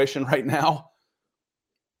situation right now,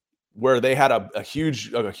 where they had a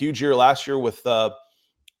huge year last year with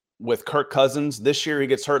Kirk Cousins. This year he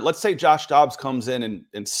gets hurt. Let's say Josh Dobbs comes in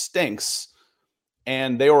and stinks,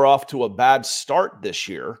 and they were off to a bad start this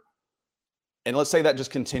year. And let's say that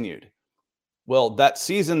just continued. Well, that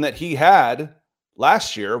season that he had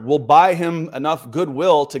last year will buy him enough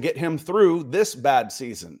goodwill to get him through this bad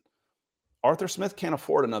season. Arthur Smith can't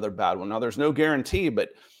afford another bad one. Now, there's no guarantee, but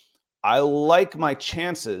I like my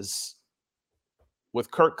chances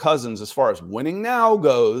with Kirk Cousins as far as winning now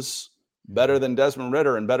goes better than Desmond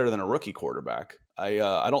Ridder and better than a rookie quarterback.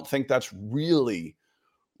 I don't think that's really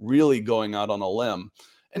going out on a limb.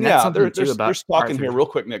 And yeah, there's talking here real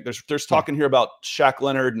quick, Nick. There's talking here about Shaq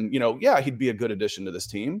Leonard, and he'd be a good addition to this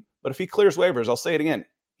team. But if he clears waivers, I'll say it again,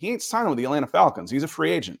 he ain't signing with the Atlanta Falcons. He's a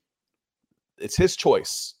free agent. It's his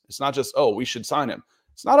choice. It's not just, we should sign him.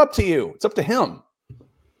 It's not up to you. It's up to him.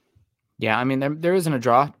 Yeah, I mean, there isn't a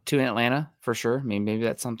draw to Atlanta for sure. I mean, maybe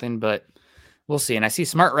that's something, but we'll see. And I see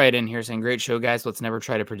Smart right in here saying, great show, guys. Let's never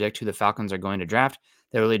try to predict who the Falcons are going to draft.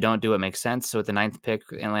 They really don't do what makes sense. So at the 9th pick,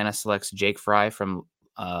 Atlanta selects Jake Fry from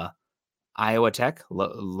Iowa Tech,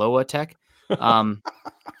 Loa Tech. I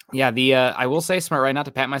will say, Smart right, not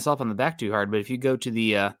to pat myself on the back too hard, but if you go to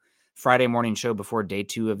the Friday morning show before day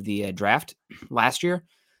 2 of the draft last year,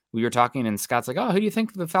 we were talking and Scott's like, who do you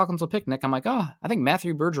think the Falcons will pick, Nick? I'm like, I think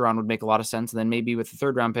Matthew Bergeron would make a lot of sense. And then maybe with the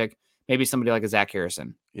 3rd round pick, maybe somebody like a Zach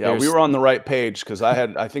Harrison. Yeah, we were on the right page because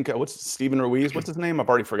I think, what's Steven Ruiz? What's his name? I've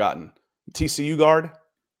already forgotten. TCU guard?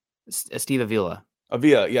 Steve Avila.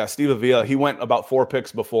 Yeah, Steve Avila. He went about 4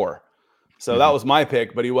 picks before. So that was my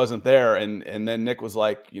pick, but he wasn't there. And then Nick was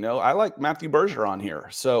like, I like Matthew Bergeron here.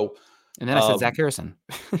 So, and then I said Zach Harrison.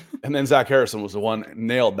 And then Zach Harrison was the one,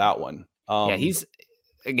 nailed that one. He's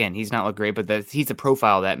not look great, but he's a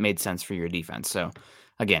profile that made sense for your defense. So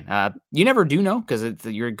again, you never do know because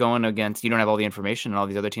you're going against, you don't have all the information and all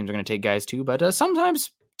these other teams are going to take guys too. But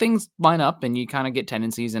sometimes things line up and you kind of get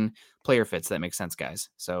tendencies and player fits that make sense, guys.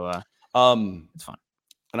 So it's fun.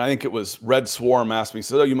 And I think it was Red Swarm asked me,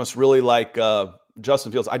 so you must really like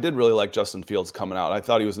Justin Fields. I did really like Justin Fields coming out. I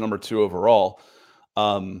thought he was number 2 overall.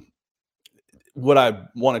 Would I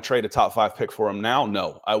want to trade a top 5 pick for him now?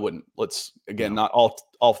 No, I wouldn't. Not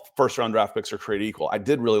all first round draft picks are created equal. I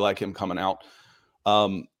did really like him coming out.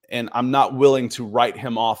 And I'm not willing to write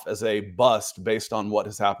him off as a bust based on what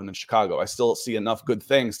has happened in Chicago. I still see enough good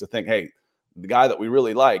things to think, hey, the guy that we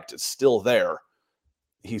really liked is still there.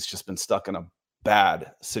 He's just been stuck in a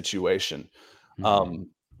bad situation. And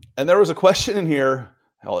there was a question in here.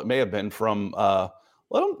 Hell, it may have been from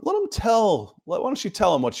let them tell. Why don't you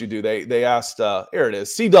tell them what you do? They asked. Here it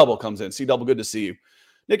is. C Double comes in. C Double, good to see you,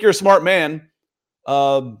 Nick. You're a smart man.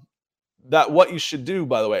 That what you should do.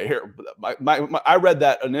 By the way, here I read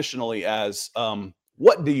that initially as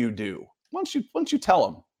what do you do? Why don't you tell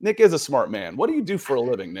them? Nick is a smart man. What do you do for a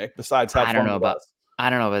living, Nick? Besides have fun with us? I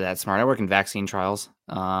don't know about that smart. I work in vaccine trials.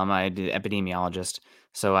 I did epidemiologist.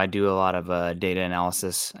 So I do a lot of data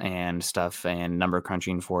analysis and stuff and number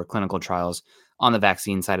crunching for clinical trials on the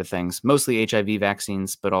vaccine side of things, mostly HIV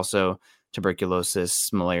vaccines, but also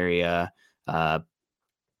tuberculosis, malaria, the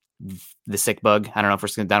sick bug. I don't know if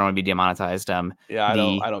I don't want to be demonetized. I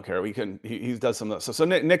don't care. He does some of that. So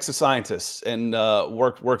Nick's a scientist and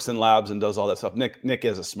works in labs and does all that stuff. Nick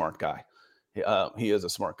is a smart guy. He is a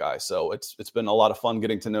smart guy. So it's been a lot of fun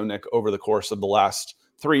getting to know Nick over the course of the last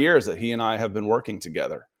 3 years that he and I have been working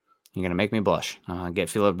together. You're going to make me blush.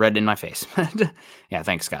 Feel red in my face. Yeah,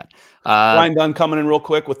 thanks, Scott. Ryan Dunn coming in real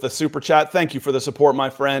quick with the super chat. Thank you for the support, my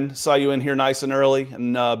friend. Saw you in here nice and early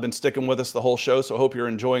and been sticking with us the whole show. So I hope you're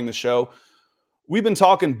enjoying the show. We've been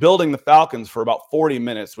talking building the Falcons for about 40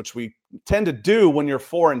 minutes, which we tend to do when you're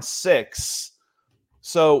 4-6.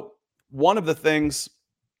 So one of the things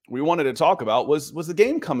we wanted to talk about was the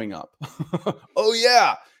game coming up. Oh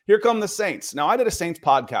yeah, here come the Saints. Now I did a Saints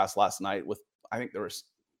podcast last night with, I think there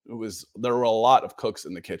were a lot of cooks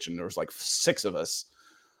in the kitchen. There was like 6 of us.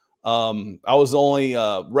 I was the only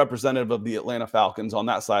representative of the Atlanta Falcons on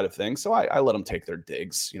that side of things. So I let them take their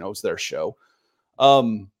digs, it's their show.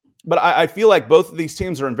 But I feel like both of these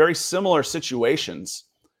teams are in very similar situations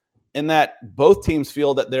in that both teams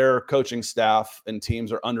feel that their coaching staff and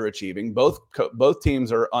teams are underachieving. Both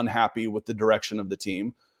teams are unhappy with the direction of the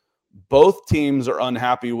team. Both teams are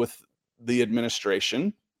unhappy with the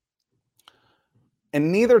administration.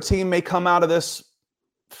 And neither team may come out of this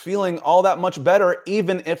feeling all that much better,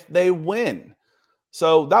 even if they win.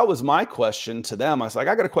 So that was my question to them. I was like,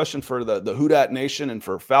 I got a question for the Who Dat Nation and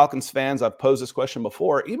for Falcons fans. I've posed this question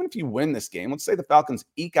before. Even if you win this game, let's say the Falcons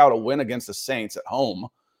eke out a win against the Saints at home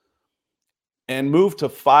and move to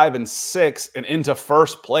 5-6 and into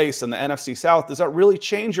first place in the NFC South, does that really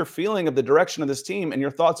change your feeling of the direction of this team and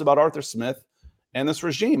your thoughts about Arthur Smith and this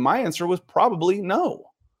regime? My answer was probably no.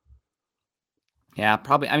 Yeah,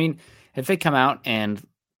 probably. I mean, if they come out and it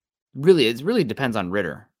really depends on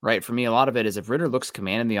Ritter, right? For me, a lot of it is if Ritter looks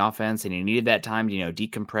commanding the offense and he needed that time to,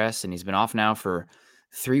 decompress, and he's been off now for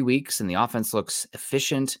 3 weeks and the offense looks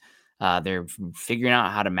efficient. They're figuring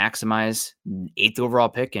out how to maximize 8th overall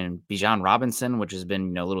pick and Bijan Robinson, which has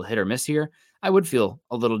been, a little hit or miss here. I would feel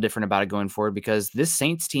a little different about it going forward because this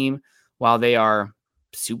Saints team, while they are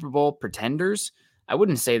Super Bowl pretenders, I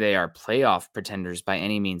wouldn't say they are playoff pretenders by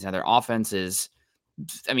any means. Now, their offense is,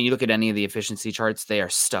 you look at any of the efficiency charts, they are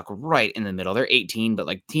stuck right in the middle. They're 18, but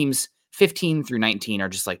like teams 15 through 19 are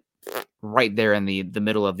just like right there in the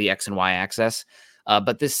middle of the X and Y axis.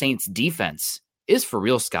 But this Saints defense is for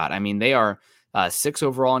real, Scott. They are 6th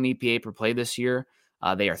overall in EPA per play this year.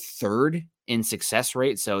 They are 3rd in success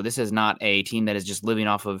rate. So this is not a team that is just living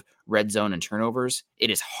off of red zone and turnovers. It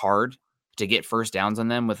is hard to get first downs on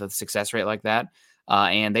them with a success rate like that.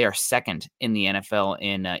 And they are 2nd in the NFL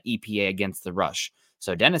in EPA against the rush.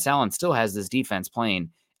 So Dennis Allen still has this defense playing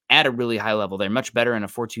at a really high level. They're much better in a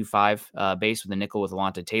 4-2-5 base with a nickel with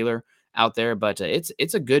Alontae Taylor out there. But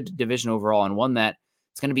it's a good division overall, and one that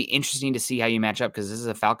it's going to be interesting to see how you match up because this is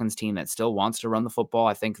a Falcons team that still wants to run the football.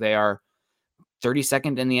 I think they are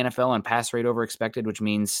 32nd in the NFL on pass rate over expected, which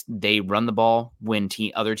means they run the ball when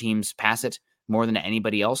other teams pass it more than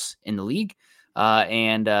anybody else in the league.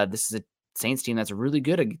 And this is a Saints team that's really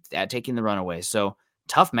good at taking the run away. So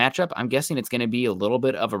tough matchup. I'm guessing it's going to be a little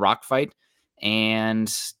bit of a rock fight. And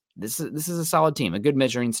this is a solid team, a good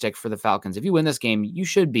measuring stick for the Falcons. If you win this game, you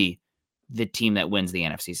should be the team that wins the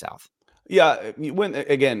NFC South. Yeah, you win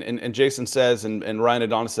again, and Jason says, and Ryan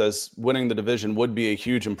Adonis says, winning the division would be a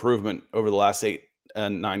huge improvement over the last 8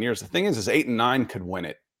 and 9 years. The thing is 8 and 9 could win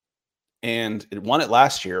it, and it won it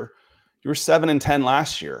last year. You were 7 and 10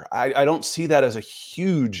 last year. I don't see that as a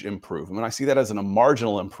huge improvement. I see that as a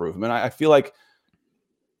marginal improvement. I feel like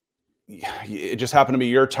it just happened to be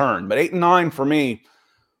your turn, but 8 and 9 for me.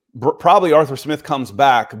 Probably Arthur Smith comes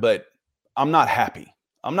back, but I'm not happy.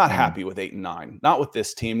 I'm not happy with 8 and 9, not with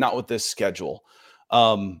this team, not with this schedule.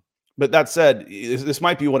 But that said, this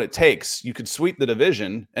might be what it takes. You could sweep the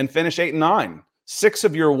division and finish 8 and 9. 6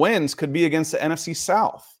 of your wins could be against the NFC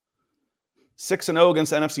South. 6-0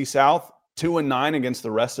 against the NFC South, 2 and 9 against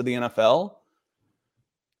the rest of the NFL.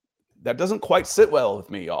 That doesn't quite sit well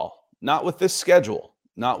with me, y'all. Not with this schedule.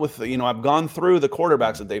 Not with, I've gone through the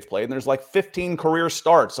quarterbacks that they've played, and there's like 15 career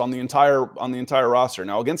starts on the entire roster.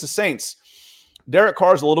 Now, against the Saints, Derek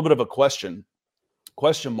Carr is a little bit of a question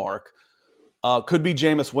mark. Could be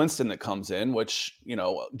Jameis Winston that comes in, which,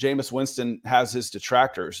 Jameis Winston has his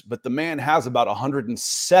detractors, but the man has about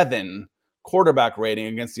 107 quarterback rating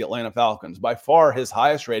against the Atlanta Falcons. By far his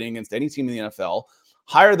highest rating against any team in the NFL,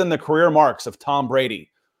 higher than the career marks of Tom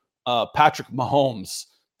Brady, Patrick Mahomes,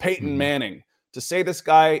 Peyton Manning. To say this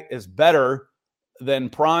guy is better than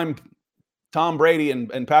prime Tom Brady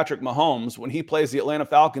and Patrick Mahomes when he plays the Atlanta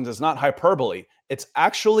Falcons is not hyperbole. It's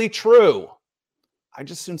actually true. I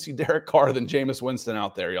just soon see Derek Carr than Jameis Winston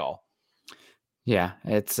out there, y'all. Yeah,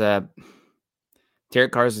 it's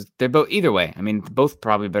Derek Carr's. They're both either way. Both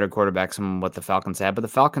probably better quarterbacks than what the Falcons have, but the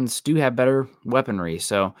Falcons do have better weaponry,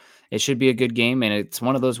 so it should be a good game. And it's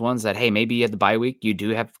one of those ones that, hey, maybe at the bye week you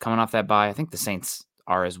do have coming off that bye. I think the Saints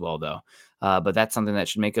are as well, though. But that's something that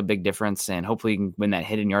should make a big difference, and hopefully you can win that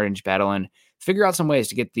hidden yardage battle and figure out some ways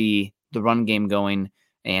to get the run game going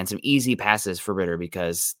and some easy passes for Ritter,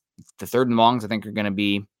 because the 3rd and longs I think are going to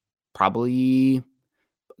be probably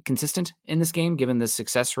consistent in this game given the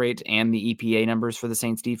success rate and the EPA numbers for the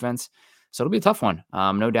Saints defense. So it'll be a tough one.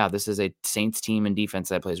 No doubt this is a Saints team and defense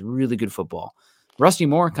that plays really good football. Rusty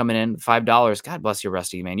Moore coming in, $5. God bless you,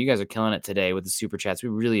 Rusty, man. You guys are killing it today with the super chats. We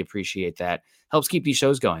really appreciate that. Helps keep these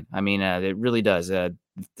shows going. It really does.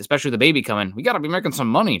 Especially the baby coming. We got to be making some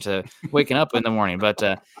money to waking up in the morning.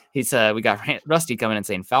 But we got Rusty coming in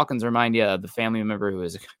saying Falcons remind you of the family member who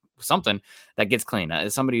is something that gets clean.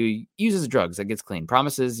 Somebody who uses drugs that gets clean.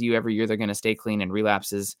 Promises you every year they're going to stay clean and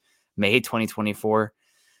relapses May 2024.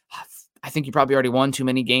 I think you probably already won too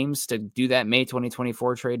many games to do that May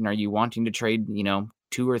 2024 trade. And are you wanting to trade,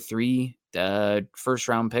 2 or 3 first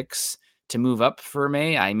round picks to move up for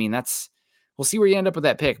May? We'll see where you end up with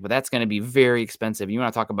that pick, but that's going to be very expensive. You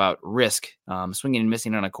want to talk about risk, swinging and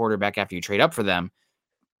missing on a quarterback after you trade up for them.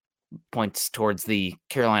 points towards the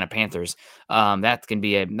Carolina Panthers. That can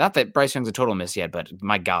be not that Bryce Young's a total miss yet, but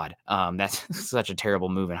my God, that's such a terrible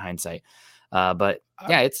move in hindsight. But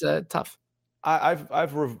yeah, it's tough.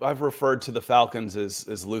 I've referred to the Falcons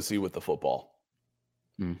as Lucy with the football.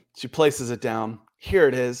 She places it down. Here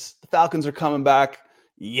it is. The Falcons are coming back.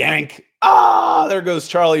 Yank. There goes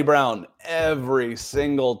Charlie Brown every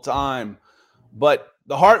single time. But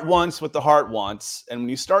the heart wants what the heart wants. And when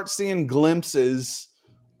you start seeing glimpses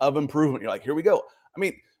of improvement, you're like, here we go. I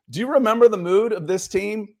mean, do you remember the mood of this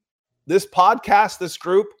team, this podcast, this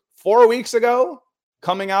group 4 weeks ago,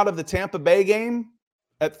 coming out of the Tampa Bay game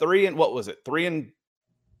at 3 and what was it? 3 and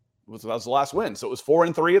that was the last win. So it was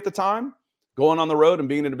 4-3 at the time, going on the road and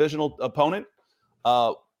being a divisional opponent.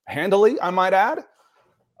 Handily, I might add. It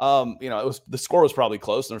was, the score was probably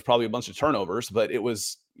close, and there's probably a bunch of turnovers, but it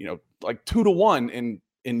was, like 2-1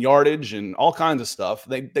 in yardage and all kinds of stuff.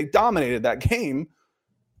 They dominated that game.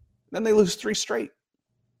 Then they lose 3 straight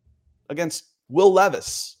against Will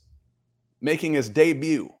Levis making his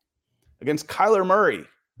debut, against Kyler Murray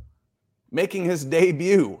making his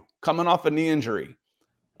debut, coming off a knee injury,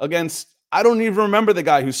 against, I don't even remember the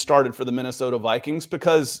guy who started for the Minnesota Vikings,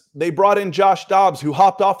 because they brought in Josh Dobbs, who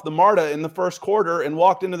hopped off the MARTA in the first quarter and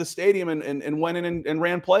walked into the stadium and went in and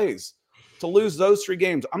ran plays. To lose those 3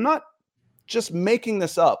 games, I'm not just making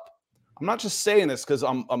this up. I'm not just saying this because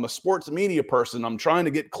I'm a sports media person. I'm trying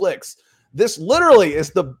to get clicks. This literally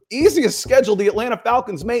is the easiest schedule the Atlanta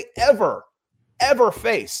Falcons may ever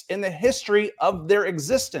face in the history of their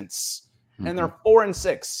existence. And they're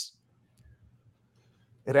 4-6.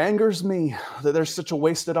 It angers me that there's such a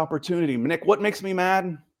wasted opportunity. Nick, what makes me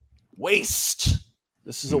mad? Waste.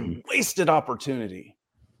 This is a wasted opportunity.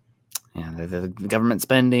 Yeah, the government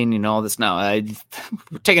spending, all this. Now,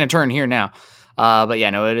 we're taking a turn here now. But yeah,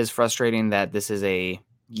 no, it is frustrating that this is a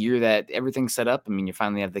year that everything's set up. I mean, you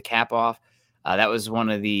finally have the cap off. That was one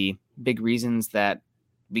of the big reasons that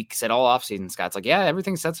we said all offseason, Scott's like, yeah,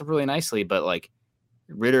 everything sets up really nicely, but like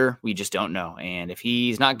Ritter, we just don't know. And if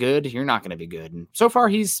he's not good, you're not going to be good. And so far,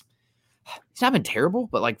 he's not been terrible,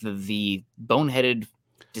 but like the boneheaded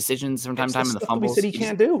decisions from time to time in the fumbles. He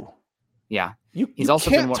can't do. Yeah. He's also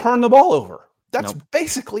can't turn the ball over. That's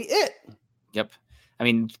basically it. Yep. I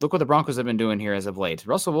mean, look what the Broncos have been doing here as of late.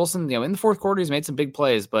 Russell Wilson, in the fourth quarter, he's made some big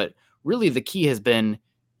plays, but really the key has been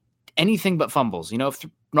anything but fumbles. If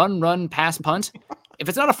run, pass, punt. If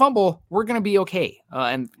it's not a fumble, we're going to be okay.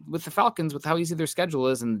 And with the Falcons, with how easy their schedule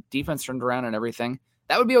is and defense turned around and everything,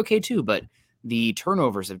 that would be okay too. But the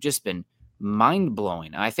turnovers have just been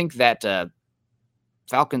mind-blowing. I think that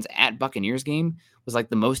Falcons at Buccaneers game was like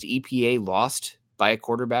the most EPA lost by a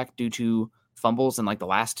quarterback due to fumbles in like the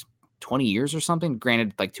last 20 years or something.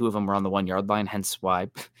 Granted, like 2 of them were on the 1-yard line, hence why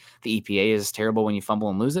the EPA is terrible when you fumble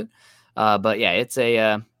and lose it. But yeah, it's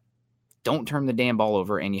don't turn the damn ball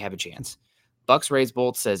over and you have a chance. Bucks Rays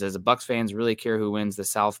Bolt says, as a Bucks fans really care who wins, the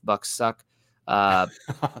South Bucks suck.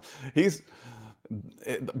 He's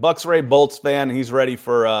Bucks Ray Bolts fan. He's ready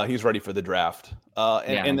for the draft.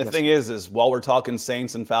 And the thing is while we're talking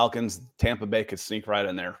Saints and Falcons, Tampa Bay could sneak right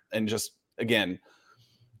in there. And just again,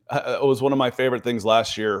 it was one of my favorite things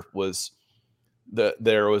last year was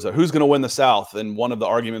there was a who's going to win the South, and one of the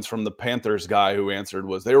arguments from the Panthers guy who answered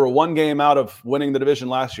was they were 1 game out of winning the division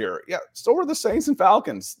last year. Yeah, so were the Saints and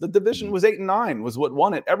Falcons. The division was 8-9, was what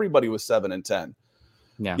won it. Everybody was 7-10.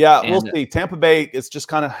 Yeah, we'll see. Tampa Bay is just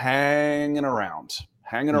kind of hanging around.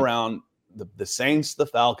 The Saints, the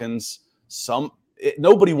Falcons.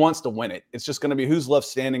 Nobody wants to win it. It's just going to be who's left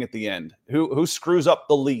standing at the end, who screws up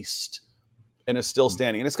the least and is still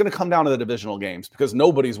standing. And it's going to come down to the divisional games because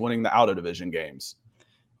nobody's winning the out-of-division games.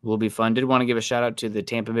 Will be fun. Did want to give a shout-out to the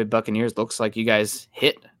Tampa Bay Buccaneers. Looks like you guys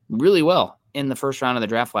hit really well in the first round of the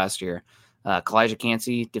draft last year. Kalijah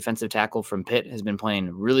Cansey, defensive tackle from Pitt, has been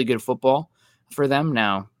playing really good football for them.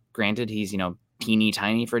 Now, granted, he's, teeny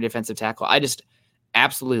tiny for a defensive tackle. I just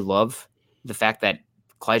absolutely love the fact that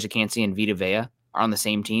Kalijah Cansey and Vita Vea are on the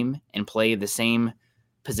same team and play the same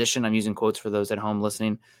position. I'm using quotes for those at home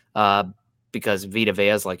listening. Because Vita Vea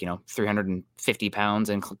is like, 350 pounds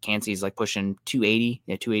and Cansey's like pushing 280,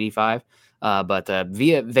 285. But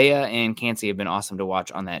Vea and Cansey have been awesome to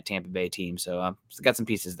watch on that Tampa Bay team. So got some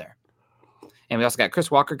pieces there. And we also got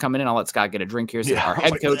Chris Walker coming in. I'll let Scott get a drink here. So our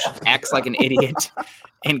head coach acts like an idiot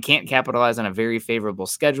and can't capitalize on a very favorable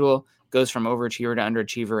schedule. Goes from overachiever to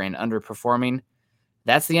underachiever and underperforming.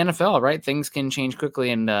 That's the NFL, right? Things can change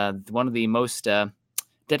quickly. And one of the most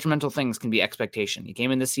detrimental things can be expectation. He came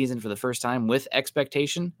in this season for the first time with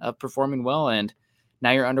expectation of performing well and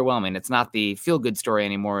now you're underwhelming. It's not the feel-good story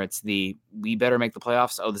anymore. It's the, we better make the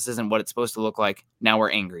playoffs. Oh, this isn't what it's supposed to look like. Now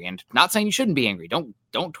we're angry. And not saying you shouldn't be angry. Don't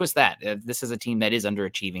twist that. This is a team that is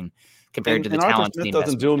underachieving compared to the Arthur talent. Smith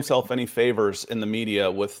doesn't do himself any favors in the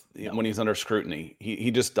media when he's under scrutiny. He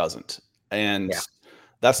just doesn't. And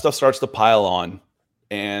that stuff starts to pile on,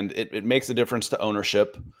 and it makes a difference to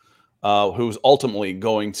ownership, who's ultimately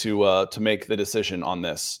going to make the decision on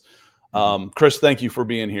this. Chris, thank you for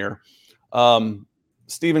being here.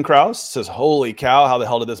 Steven Krause says, "Holy cow, how the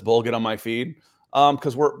hell did this bull get on my feed?"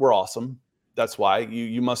 Because we're awesome. That's why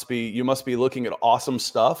you must be looking at awesome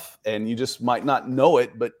stuff, and you just might not know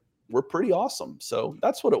it, but we're pretty awesome. So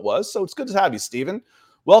that's what it was. So it's good to have you, Steven.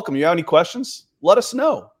 Welcome. You have any questions? Let us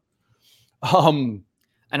know.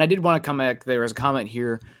 And I did want to come back. There was a comment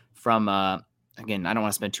here from, again, I don't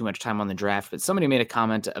want to spend too much time on the draft, but somebody made a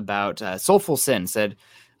comment about Soulful Sin said,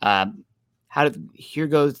 here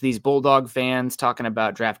goes these Bulldog fans talking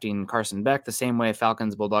about drafting Carson Beck the same way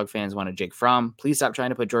Falcons Bulldog fans wanted Jake Fromm. Please stop trying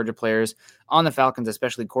to put Georgia players on the Falcons,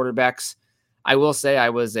 especially quarterbacks. I will say I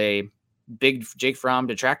was a big Jake Fromm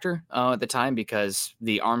detractor at the time because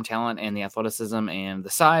the arm talent and the athleticism and the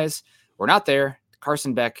size were not there.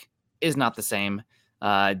 Carson Beck is not the same.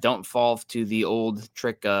 Don't fall to the old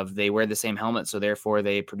trick of they wear the same helmet, so therefore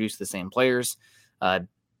they produce the same players.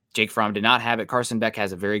 Jake Fromm did not have it. Carson Beck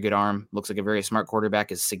has a very good arm, looks like a very smart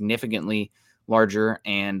quarterback, is significantly larger,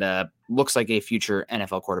 and looks like a future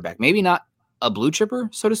NFL quarterback. Maybe not a blue chipper,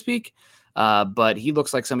 so to speak, but he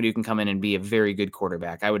looks like somebody who can come in and be a very good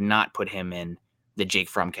quarterback. I would not put him in the Jake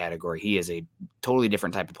Fromm category. He is a totally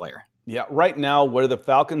different type of player. Yeah, right now where the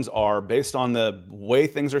Falcons are, based on the way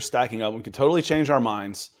things are stacking up, we could totally change our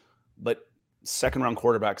minds, but second-round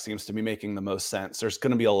quarterback seems to be making the most sense. There's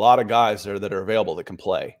going to be a lot of guys there that are available that can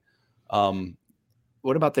play.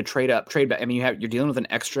 What about the trade back? I mean, you're dealing with an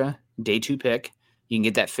extra day 2 pick. You can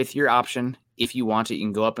get that 5th-year option if you want it. You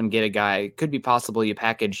can go up and get a guy. It could be possible you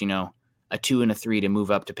package, a 2 and a 3 to move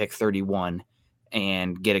up to pick 31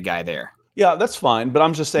 and get a guy there. Yeah, that's fine. But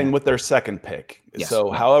I'm just saying with their second pick. Yes.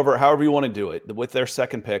 So however you want to do it with their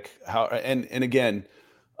second pick, and again,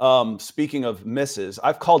 speaking of misses,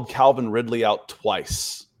 I've called Calvin Ridley out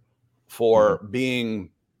twice for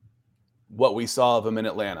being what we saw of him in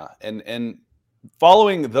Atlanta. And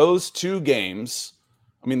following those 2 games,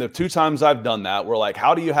 I mean, the 2 times I've done that, we're like,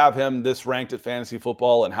 how do you have him this ranked at fantasy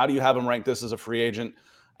football? And how do you have him ranked this as a free agent?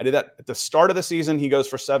 I did that at the start of the season. He goes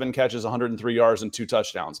for 7 catches, 103 yards, and 2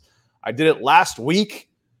 touchdowns. I did it last week.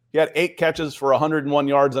 He had 8 catches for 101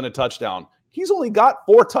 yards and a touchdown. He's only got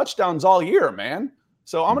 4 touchdowns all year, man.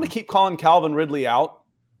 So I'm going to keep calling Calvin Ridley out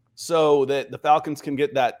so that the Falcons can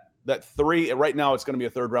get that 3. Right now, it's going to be a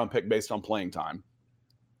 3rd-round pick based on playing time.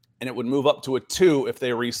 And it would move up to a 2 if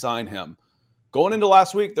they re-sign him. Going into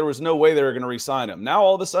last week, there was no way they were going to re-sign him. Now,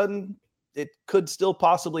 all of a sudden, it could still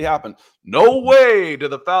possibly happen. No way to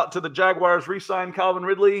the Jaguars re-sign Calvin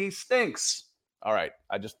Ridley. He stinks. All right,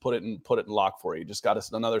 I just put it in lock for you. Just got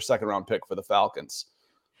us another 2nd-round pick for the Falcons.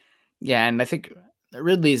 Yeah, and I think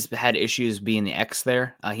Ridley's had issues being the X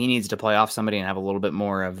there. He needs to play off somebody and have a little bit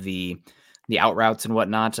more of the out routes and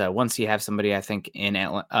whatnot. Once you have somebody, I think, in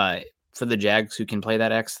Atlanta, for the Jags who can play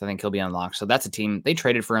that X, I think he'll be unlocked. So that's a team. They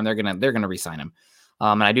traded for him. They're gonna re-sign him.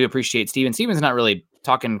 And I do appreciate Steven. Steven's not really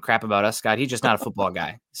talking crap about us, Scott. He's just not a football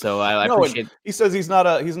guy. So I appreciate. He says he's not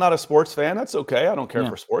a sports fan. That's okay. I don't care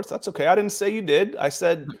for sports. That's okay. I didn't say you did. I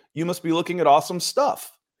said you must be looking at awesome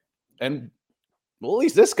stuff. And well, at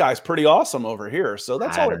least this guy's pretty awesome over here. So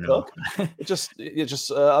that's all it took. It's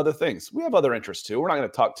just other things. We have other interests too. We're not going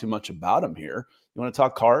to talk too much about them here. You want to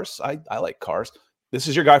talk cars? I like cars. This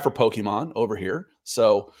is your guy for Pokemon over here.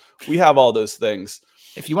 So we have all those things.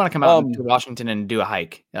 If you want to come out to Washington and do a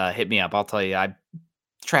hike, hit me up. I'll tell you, I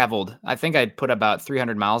traveled. I think I put about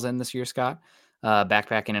 300 miles in this year, Scott,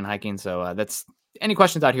 backpacking and hiking. So that's any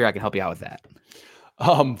questions out here, I can help you out with that.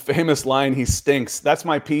 Famous line, he stinks. That's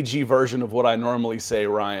my PG version of what I normally say,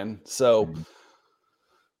 Ryan. So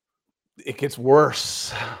it gets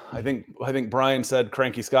worse. I think Brian said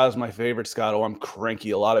Cranky Scott is my favorite Scott. Oh, I'm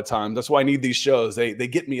cranky a lot of times. That's why I need these shows. They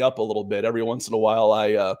get me up a little bit. Every once in a while,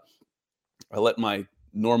 I let my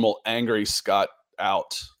normal angry Scott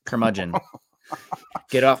out. Curmudgeon.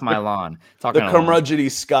 Get off my lawn. The curmudgeon-y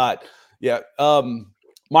Scott. Yeah.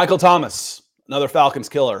 Michael Thomas, another Falcons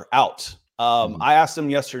killer, out. I asked him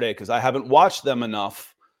yesterday because I haven't watched them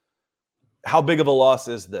enough. How big of a loss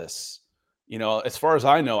is this? As far as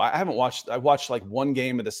I know, I watched like one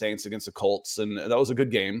game of the Saints against the Colts, and that was a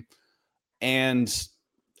good game. And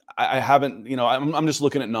I haven't, I'm just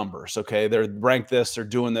looking at numbers. Okay. They're ranked this, they're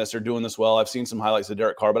doing this well. I've seen some highlights of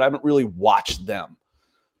Derek Carr, but I haven't really watched them.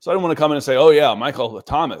 So I didn't want to come in and say, oh, yeah, Michael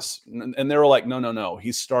Thomas. And they were like, no.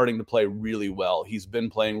 He's starting to play really well. He's been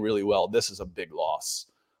playing really well. This is a big loss.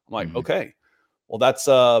 I'm like, okay, well, that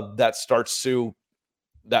starts to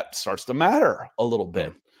matter a little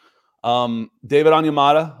bit. David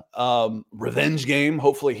Onyemata, revenge game.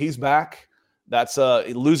 Hopefully he's back. That's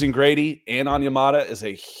losing Grady and Onyemata is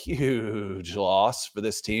a huge loss for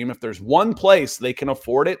this team. If there's one place they can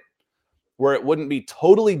afford it, where it wouldn't be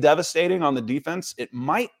totally devastating on the defense, it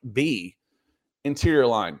might be interior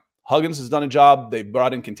line. Huggins has done a job. They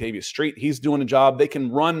brought in Contavious Street. He's doing a job. They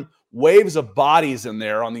can run waves of bodies in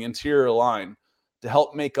there on the interior line to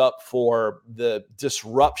help make up for the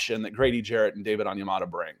disruption that Grady Jarrett and David Onyemata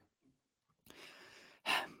bring.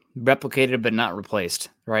 Replicated but not replaced,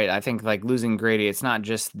 right? I think like losing Grady, it's not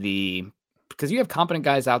just because you have competent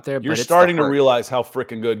guys out there. You're starting to realize how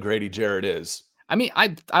freaking good Grady Jarrett is. I mean,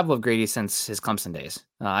 I've loved Grady since his Clemson days.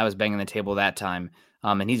 I was banging the table that time,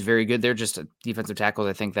 and he's very good. They're just defensive tackles,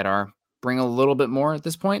 I think, that bring a little bit more at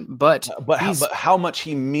this point. But how much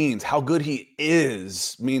he means, how good he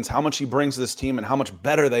is, means how much he brings to this team and how much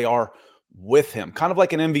better they are with him. Kind of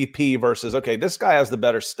like an MVP versus, okay, this guy has the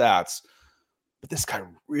better stats, but this guy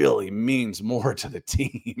really means more to the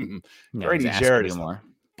team. Yeah, Grady Jarrett is the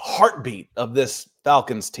heartbeat of this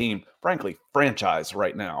Falcons team, frankly, franchise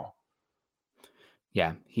right now.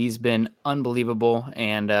 Yeah, he's been unbelievable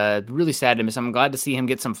and really sad to miss him. I'm glad to see him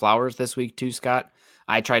get some flowers this week too, Scott.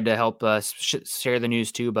 I tried to help share the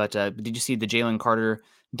news too, but did you see the Jalen Carter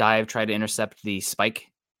dive try to intercept the spike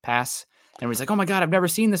pass? And he's like, oh my God, I've never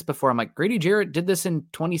seen this before. I'm like, Grady Jarrett did this in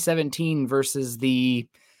 2017 versus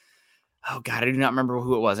oh God, I do not remember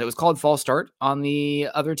who it was. It was called false start on the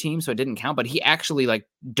other team, so it didn't count, but he actually like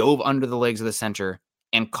dove under the legs of the center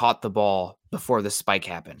and caught the ball before the spike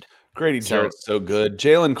happened. Grady Jarrett's so good.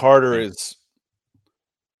 Jalen Carter is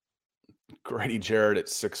Grady Jarrett at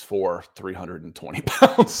 6'4", 320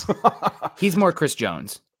 pounds. He's more Chris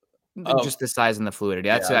Jones. Just the size and the fluidity.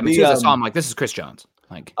 As soon as I saw him, like, this is Chris Jones.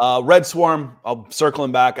 Like Red Swarm, I'll circle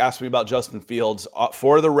him back, ask me about Justin Fields.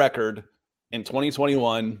 For the record, in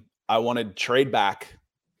 2021, I wanted trade back.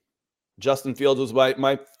 Justin Fields was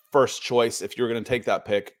my first choice if you were going to take that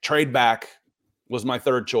pick. Trade back was my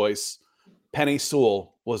third choice. Penny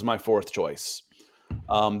Sewell was my fourth choice.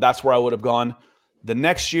 That's where I would have gone. The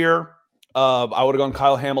next year, I would have gone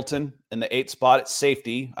Kyle Hamilton in the 8th spot at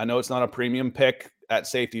safety. I know it's not a premium pick at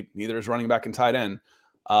safety. Neither is running back and tight end.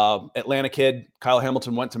 Atlanta kid, Kyle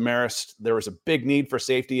Hamilton went to Marist. There was a big need for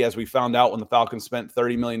safety, as we found out when the Falcons spent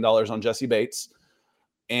 $30 million on Jesse Bates,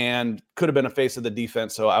 and could have been a face of the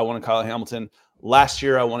defense. So I wanted Kyle Hamilton. Last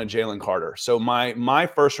year, I wanted Jalen Carter. So my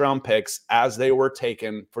first round picks, as they were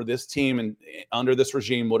taken for this team and under this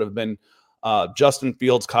regime, would have been Justin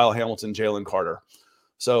Fields, Kyle Hamilton, Jalen Carter.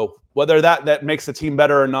 So whether that makes the team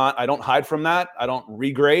better or not, I don't hide from that. I don't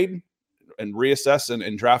regrade and reassess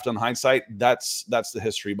and draft on hindsight. That's the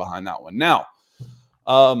history behind that one. Now,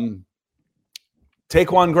 Taquan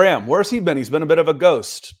Graham, where's he been? He's been a bit of a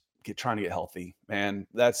ghost. Trying to get healthy, man.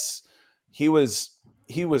 He was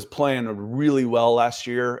playing really well last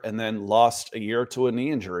year and then lost a year to a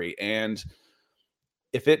knee injury. And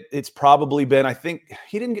if it's probably been, I think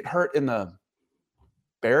he didn't get hurt in the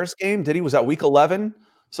Bears game, did he? Was that week 11?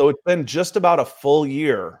 So it's been just about a full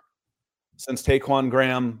year since Taquan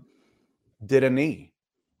Graham did a knee.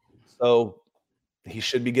 So he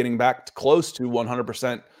should be getting back close to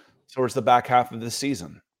 100% towards the back half of this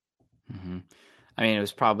season. Mm-hmm. I mean, it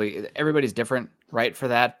was probably everybody's different, right, for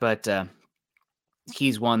that, but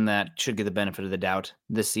he's one that should get the benefit of the doubt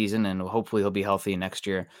this season, and hopefully he'll be healthy next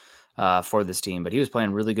year for this team. But he was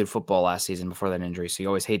playing really good football last season before that injury, so you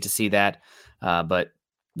always hate to see that. But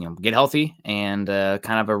get healthy and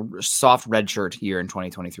kind of a soft redshirt year in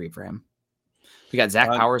 2023 for him. We got Zach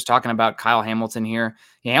Powers talking about Kyle Hamilton here.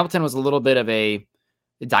 Yeah, Hamilton was a little bit of a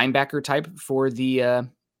dimebacker type for the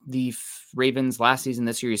Ravens last season.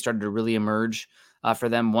 This year, he started to really emerge for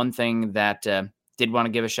them. One thing that did want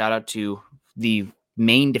to give a shout out to the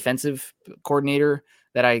main defensive coordinator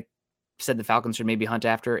that I said the Falcons should maybe hunt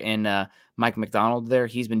after, and Mike McDonald there.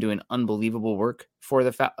 He's been doing unbelievable work for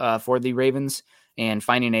the Ravens and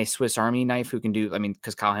finding a Swiss Army knife who can do,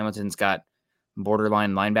 because Kyle Hamilton's got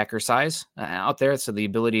borderline linebacker size out there. So the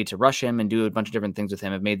ability to rush him and do a bunch of different things with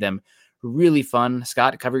him have made them really fun.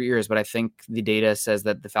 Scott, cover your ears, but I think the data says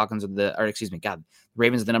that the Falcons the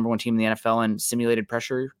Ravens are the number one team in the NFL in simulated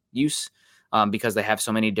pressure use because they have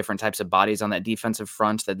so many different types of bodies on that defensive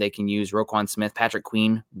front that they can use. Roquan Smith, Patrick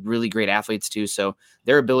Queen, really great athletes too. So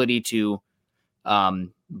their ability to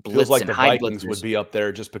blitz feels like and the hide Vikings blitzers would be up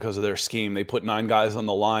there just because of their scheme. They put 9 guys on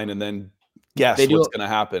the line and then guess They do- what's going to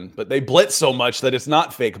happen, but they blitz so much that it's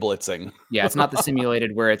not fake blitzing. Yeah, it's not the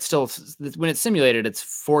simulated where it's still, when it's simulated, it's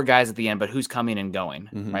 4 guys at the end, but who's coming and going,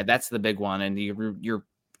 right? That's the big one. And you're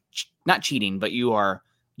not cheating, but you are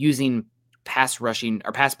using pass rushing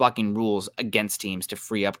or pass blocking rules against teams to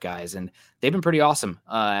free up guys. And they've been pretty awesome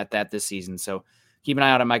at that this season. So keep an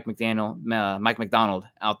eye out on Mike McDonald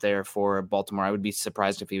out there for Baltimore. I would be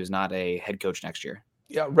surprised if he was not a head coach next year.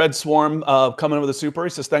 Yeah, Red Swarm coming in with a super. He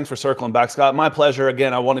says, thanks for circling back, Scott. My pleasure.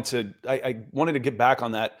 Again, I wanted to get back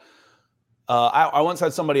on that. I once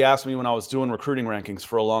had somebody ask me when I was doing recruiting rankings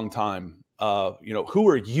for a long time, who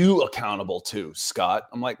are you accountable to, Scott?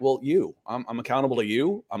 I'm like, well, you. I'm accountable to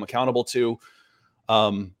you. I'm accountable to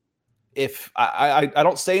if I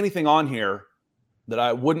don't say anything on here that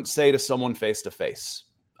I wouldn't say to someone face to face.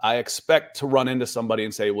 I expect to run into somebody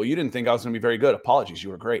and say, well, you didn't think I was going to be very good. Apologies. You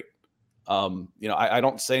were great. I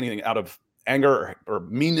don't say anything out of anger or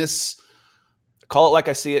meanness. Call it like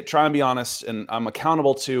I see it. Try and be honest. And I'm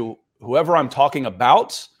accountable to whoever I'm talking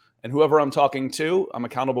about and whoever I'm talking to. I'm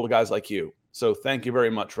accountable to guys like you. So thank you very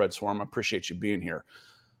much, Red Swarm. I appreciate you being here.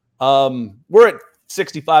 We're at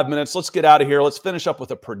 65 minutes. Let's get out of here. Let's finish up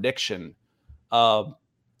with a prediction.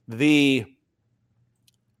 The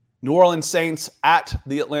New Orleans Saints at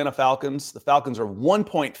the Atlanta Falcons. The Falcons are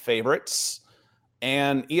 1-point favorites.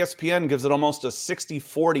 And ESPN gives it almost a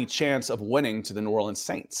 60-40 chance of winning to the New Orleans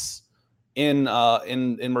Saints in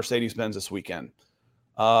Mercedes-Benz this weekend.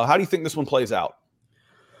 How do you think this one plays out?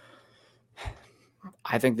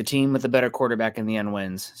 I think the team with the better quarterback in the end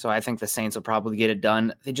wins. So I think the Saints will probably get it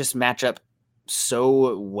done. They just match up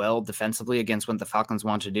so well defensively against what the Falcons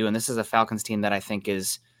want to do. And this is a Falcons team that I think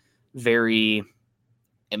is very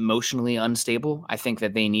emotionally unstable. I think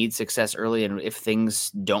that they need success early, and if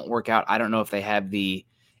things don't work out, I don't know if they have the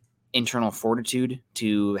internal fortitude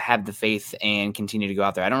to have the faith and continue to go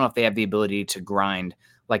out there. I don't know if they have the ability to grind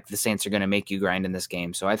like the Saints are going to make you grind in this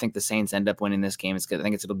game. So I think the Saints end up winning this game. I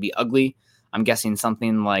think it'll be ugly. I'm guessing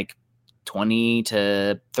something like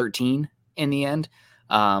 20-13 in the end.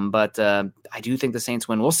 But I do think the Saints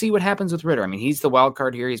win. We'll see what happens with Ritter. I mean, he's the wild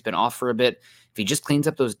card here. He's been off for a bit. If he just cleans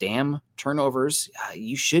up those damn turnovers,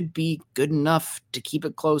 you should be good enough to keep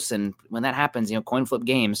it close. And when that happens, coin flip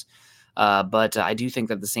games. But I do think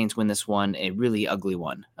that the Saints win this one, a really ugly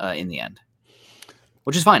one in the end,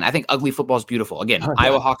 which is fine. I think ugly football is beautiful. Again,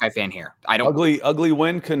 Iowa Hawkeye fan here. I don't ugly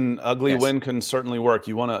win can certainly work.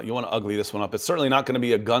 You want to ugly this one up. It's certainly not going to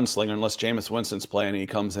be a gunslinger unless Jameis Winston's playing and he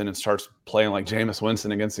comes in and starts playing like Jameis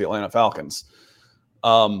Winston against the Atlanta Falcons.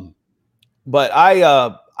 But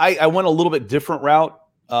I went a little bit different route.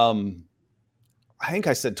 I think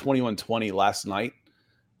I said 21-20 last night,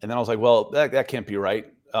 and then I was like, well, that can't be right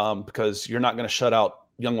because you're not going to shut out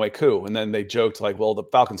Younghoe Koo. And then they joked like, well, the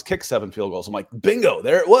Falcons kicked 7 field goals. I'm like, bingo,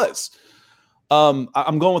 there it was. I'm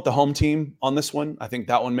going with the home team on this one. I think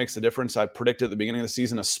that one makes the difference. I predicted at the beginning of the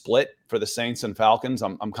season a split for the Saints and Falcons.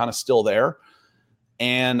 I'm kind of still there.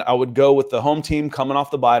 And I would go with the home team coming off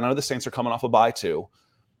the bye. I know the Saints are coming off a bye too.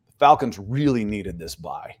 The Falcons really needed this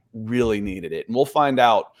bye, really needed it. And we'll find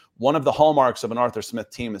out. One of the hallmarks of an Arthur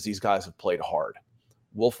Smith team is these guys have played hard.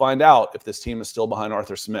 We'll find out if this team is still behind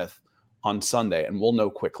Arthur Smith on Sunday, and we'll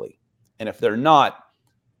know quickly. And if they're not,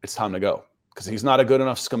 it's time to go because he's not a good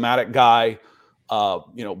enough schematic guy.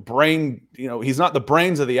 He's not the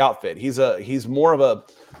brains of the outfit. He's more of a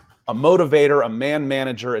motivator, a man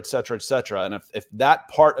manager, et cetera, et cetera. And if that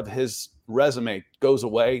part of his resume goes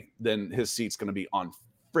away, then his seat's going to be on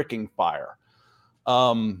freaking fire.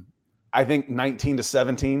 I think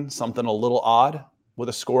 19-17, something a little odd with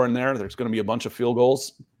a score in there. There's going to be a bunch of field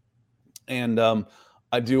goals. And I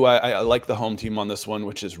like the home team on this one,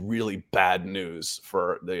 which is really bad news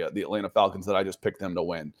for the Atlanta Falcons that I just picked them to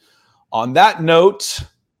win. On that note,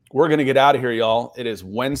 we're going to get out of here, y'all. It is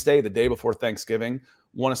Wednesday, the day before Thanksgiving.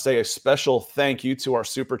 Want to say a special thank you to our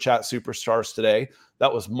Super Chat superstars today.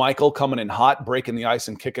 That was Michael coming in hot, breaking the ice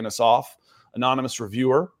and kicking us off. Anonymous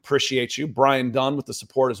reviewer, appreciate you. Brian Dunn with the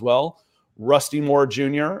support as well. Rusty Moore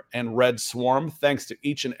Jr. and Red Swarm. Thanks to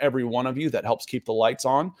each and every one of you that helps keep the lights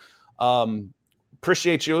on.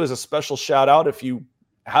 Appreciate you as a special shout out. If you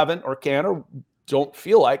haven't or can or don't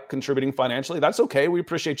feel like contributing financially, that's okay. We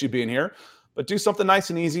appreciate you being here. But do something nice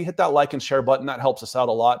and easy. Hit that like and share button. That helps us out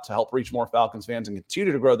a lot to help reach more Falcons fans and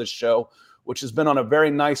continue to grow this show, which has been on a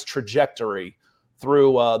very nice trajectory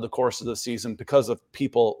through the course of the season because of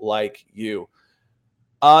people like you.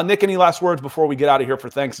 Nick, any last words before we get out of here for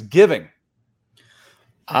Thanksgiving?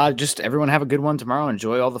 Just everyone have a good one tomorrow.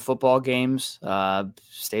 Enjoy all the football games.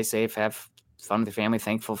 Stay safe. Have fun with the family.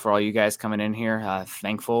 Thankful for all you guys coming in here.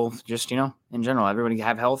 Thankful just, in general, everybody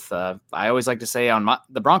have health. I always like to say on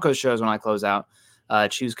the Broncos shows when I close out,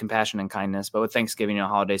 choose compassion and kindness. But with Thanksgiving,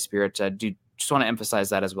 holiday spirit, do just want to emphasize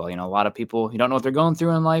that as well. A lot of people, you don't know what they're going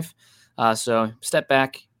through in life. So step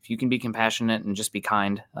back. If you can be compassionate and just be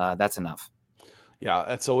kind, that's enough. Yeah,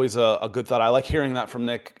 that's always a good thought. I like hearing that from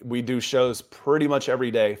Nick. We do shows pretty much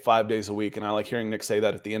every day, 5 days a week. And I like hearing Nick say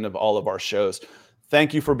that at the end of all of our shows.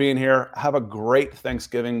 Thank you for being here. Have a great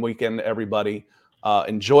Thanksgiving weekend, everybody.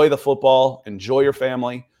 Enjoy the football. Enjoy your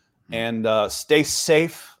family. And stay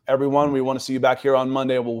safe, everyone. We want to see you back here on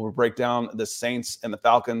Monday. We'll break down the Saints and the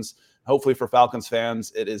Falcons. Hopefully for Falcons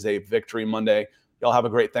fans, it is a victory Monday. Y'all have a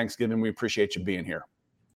great Thanksgiving. We appreciate you being here.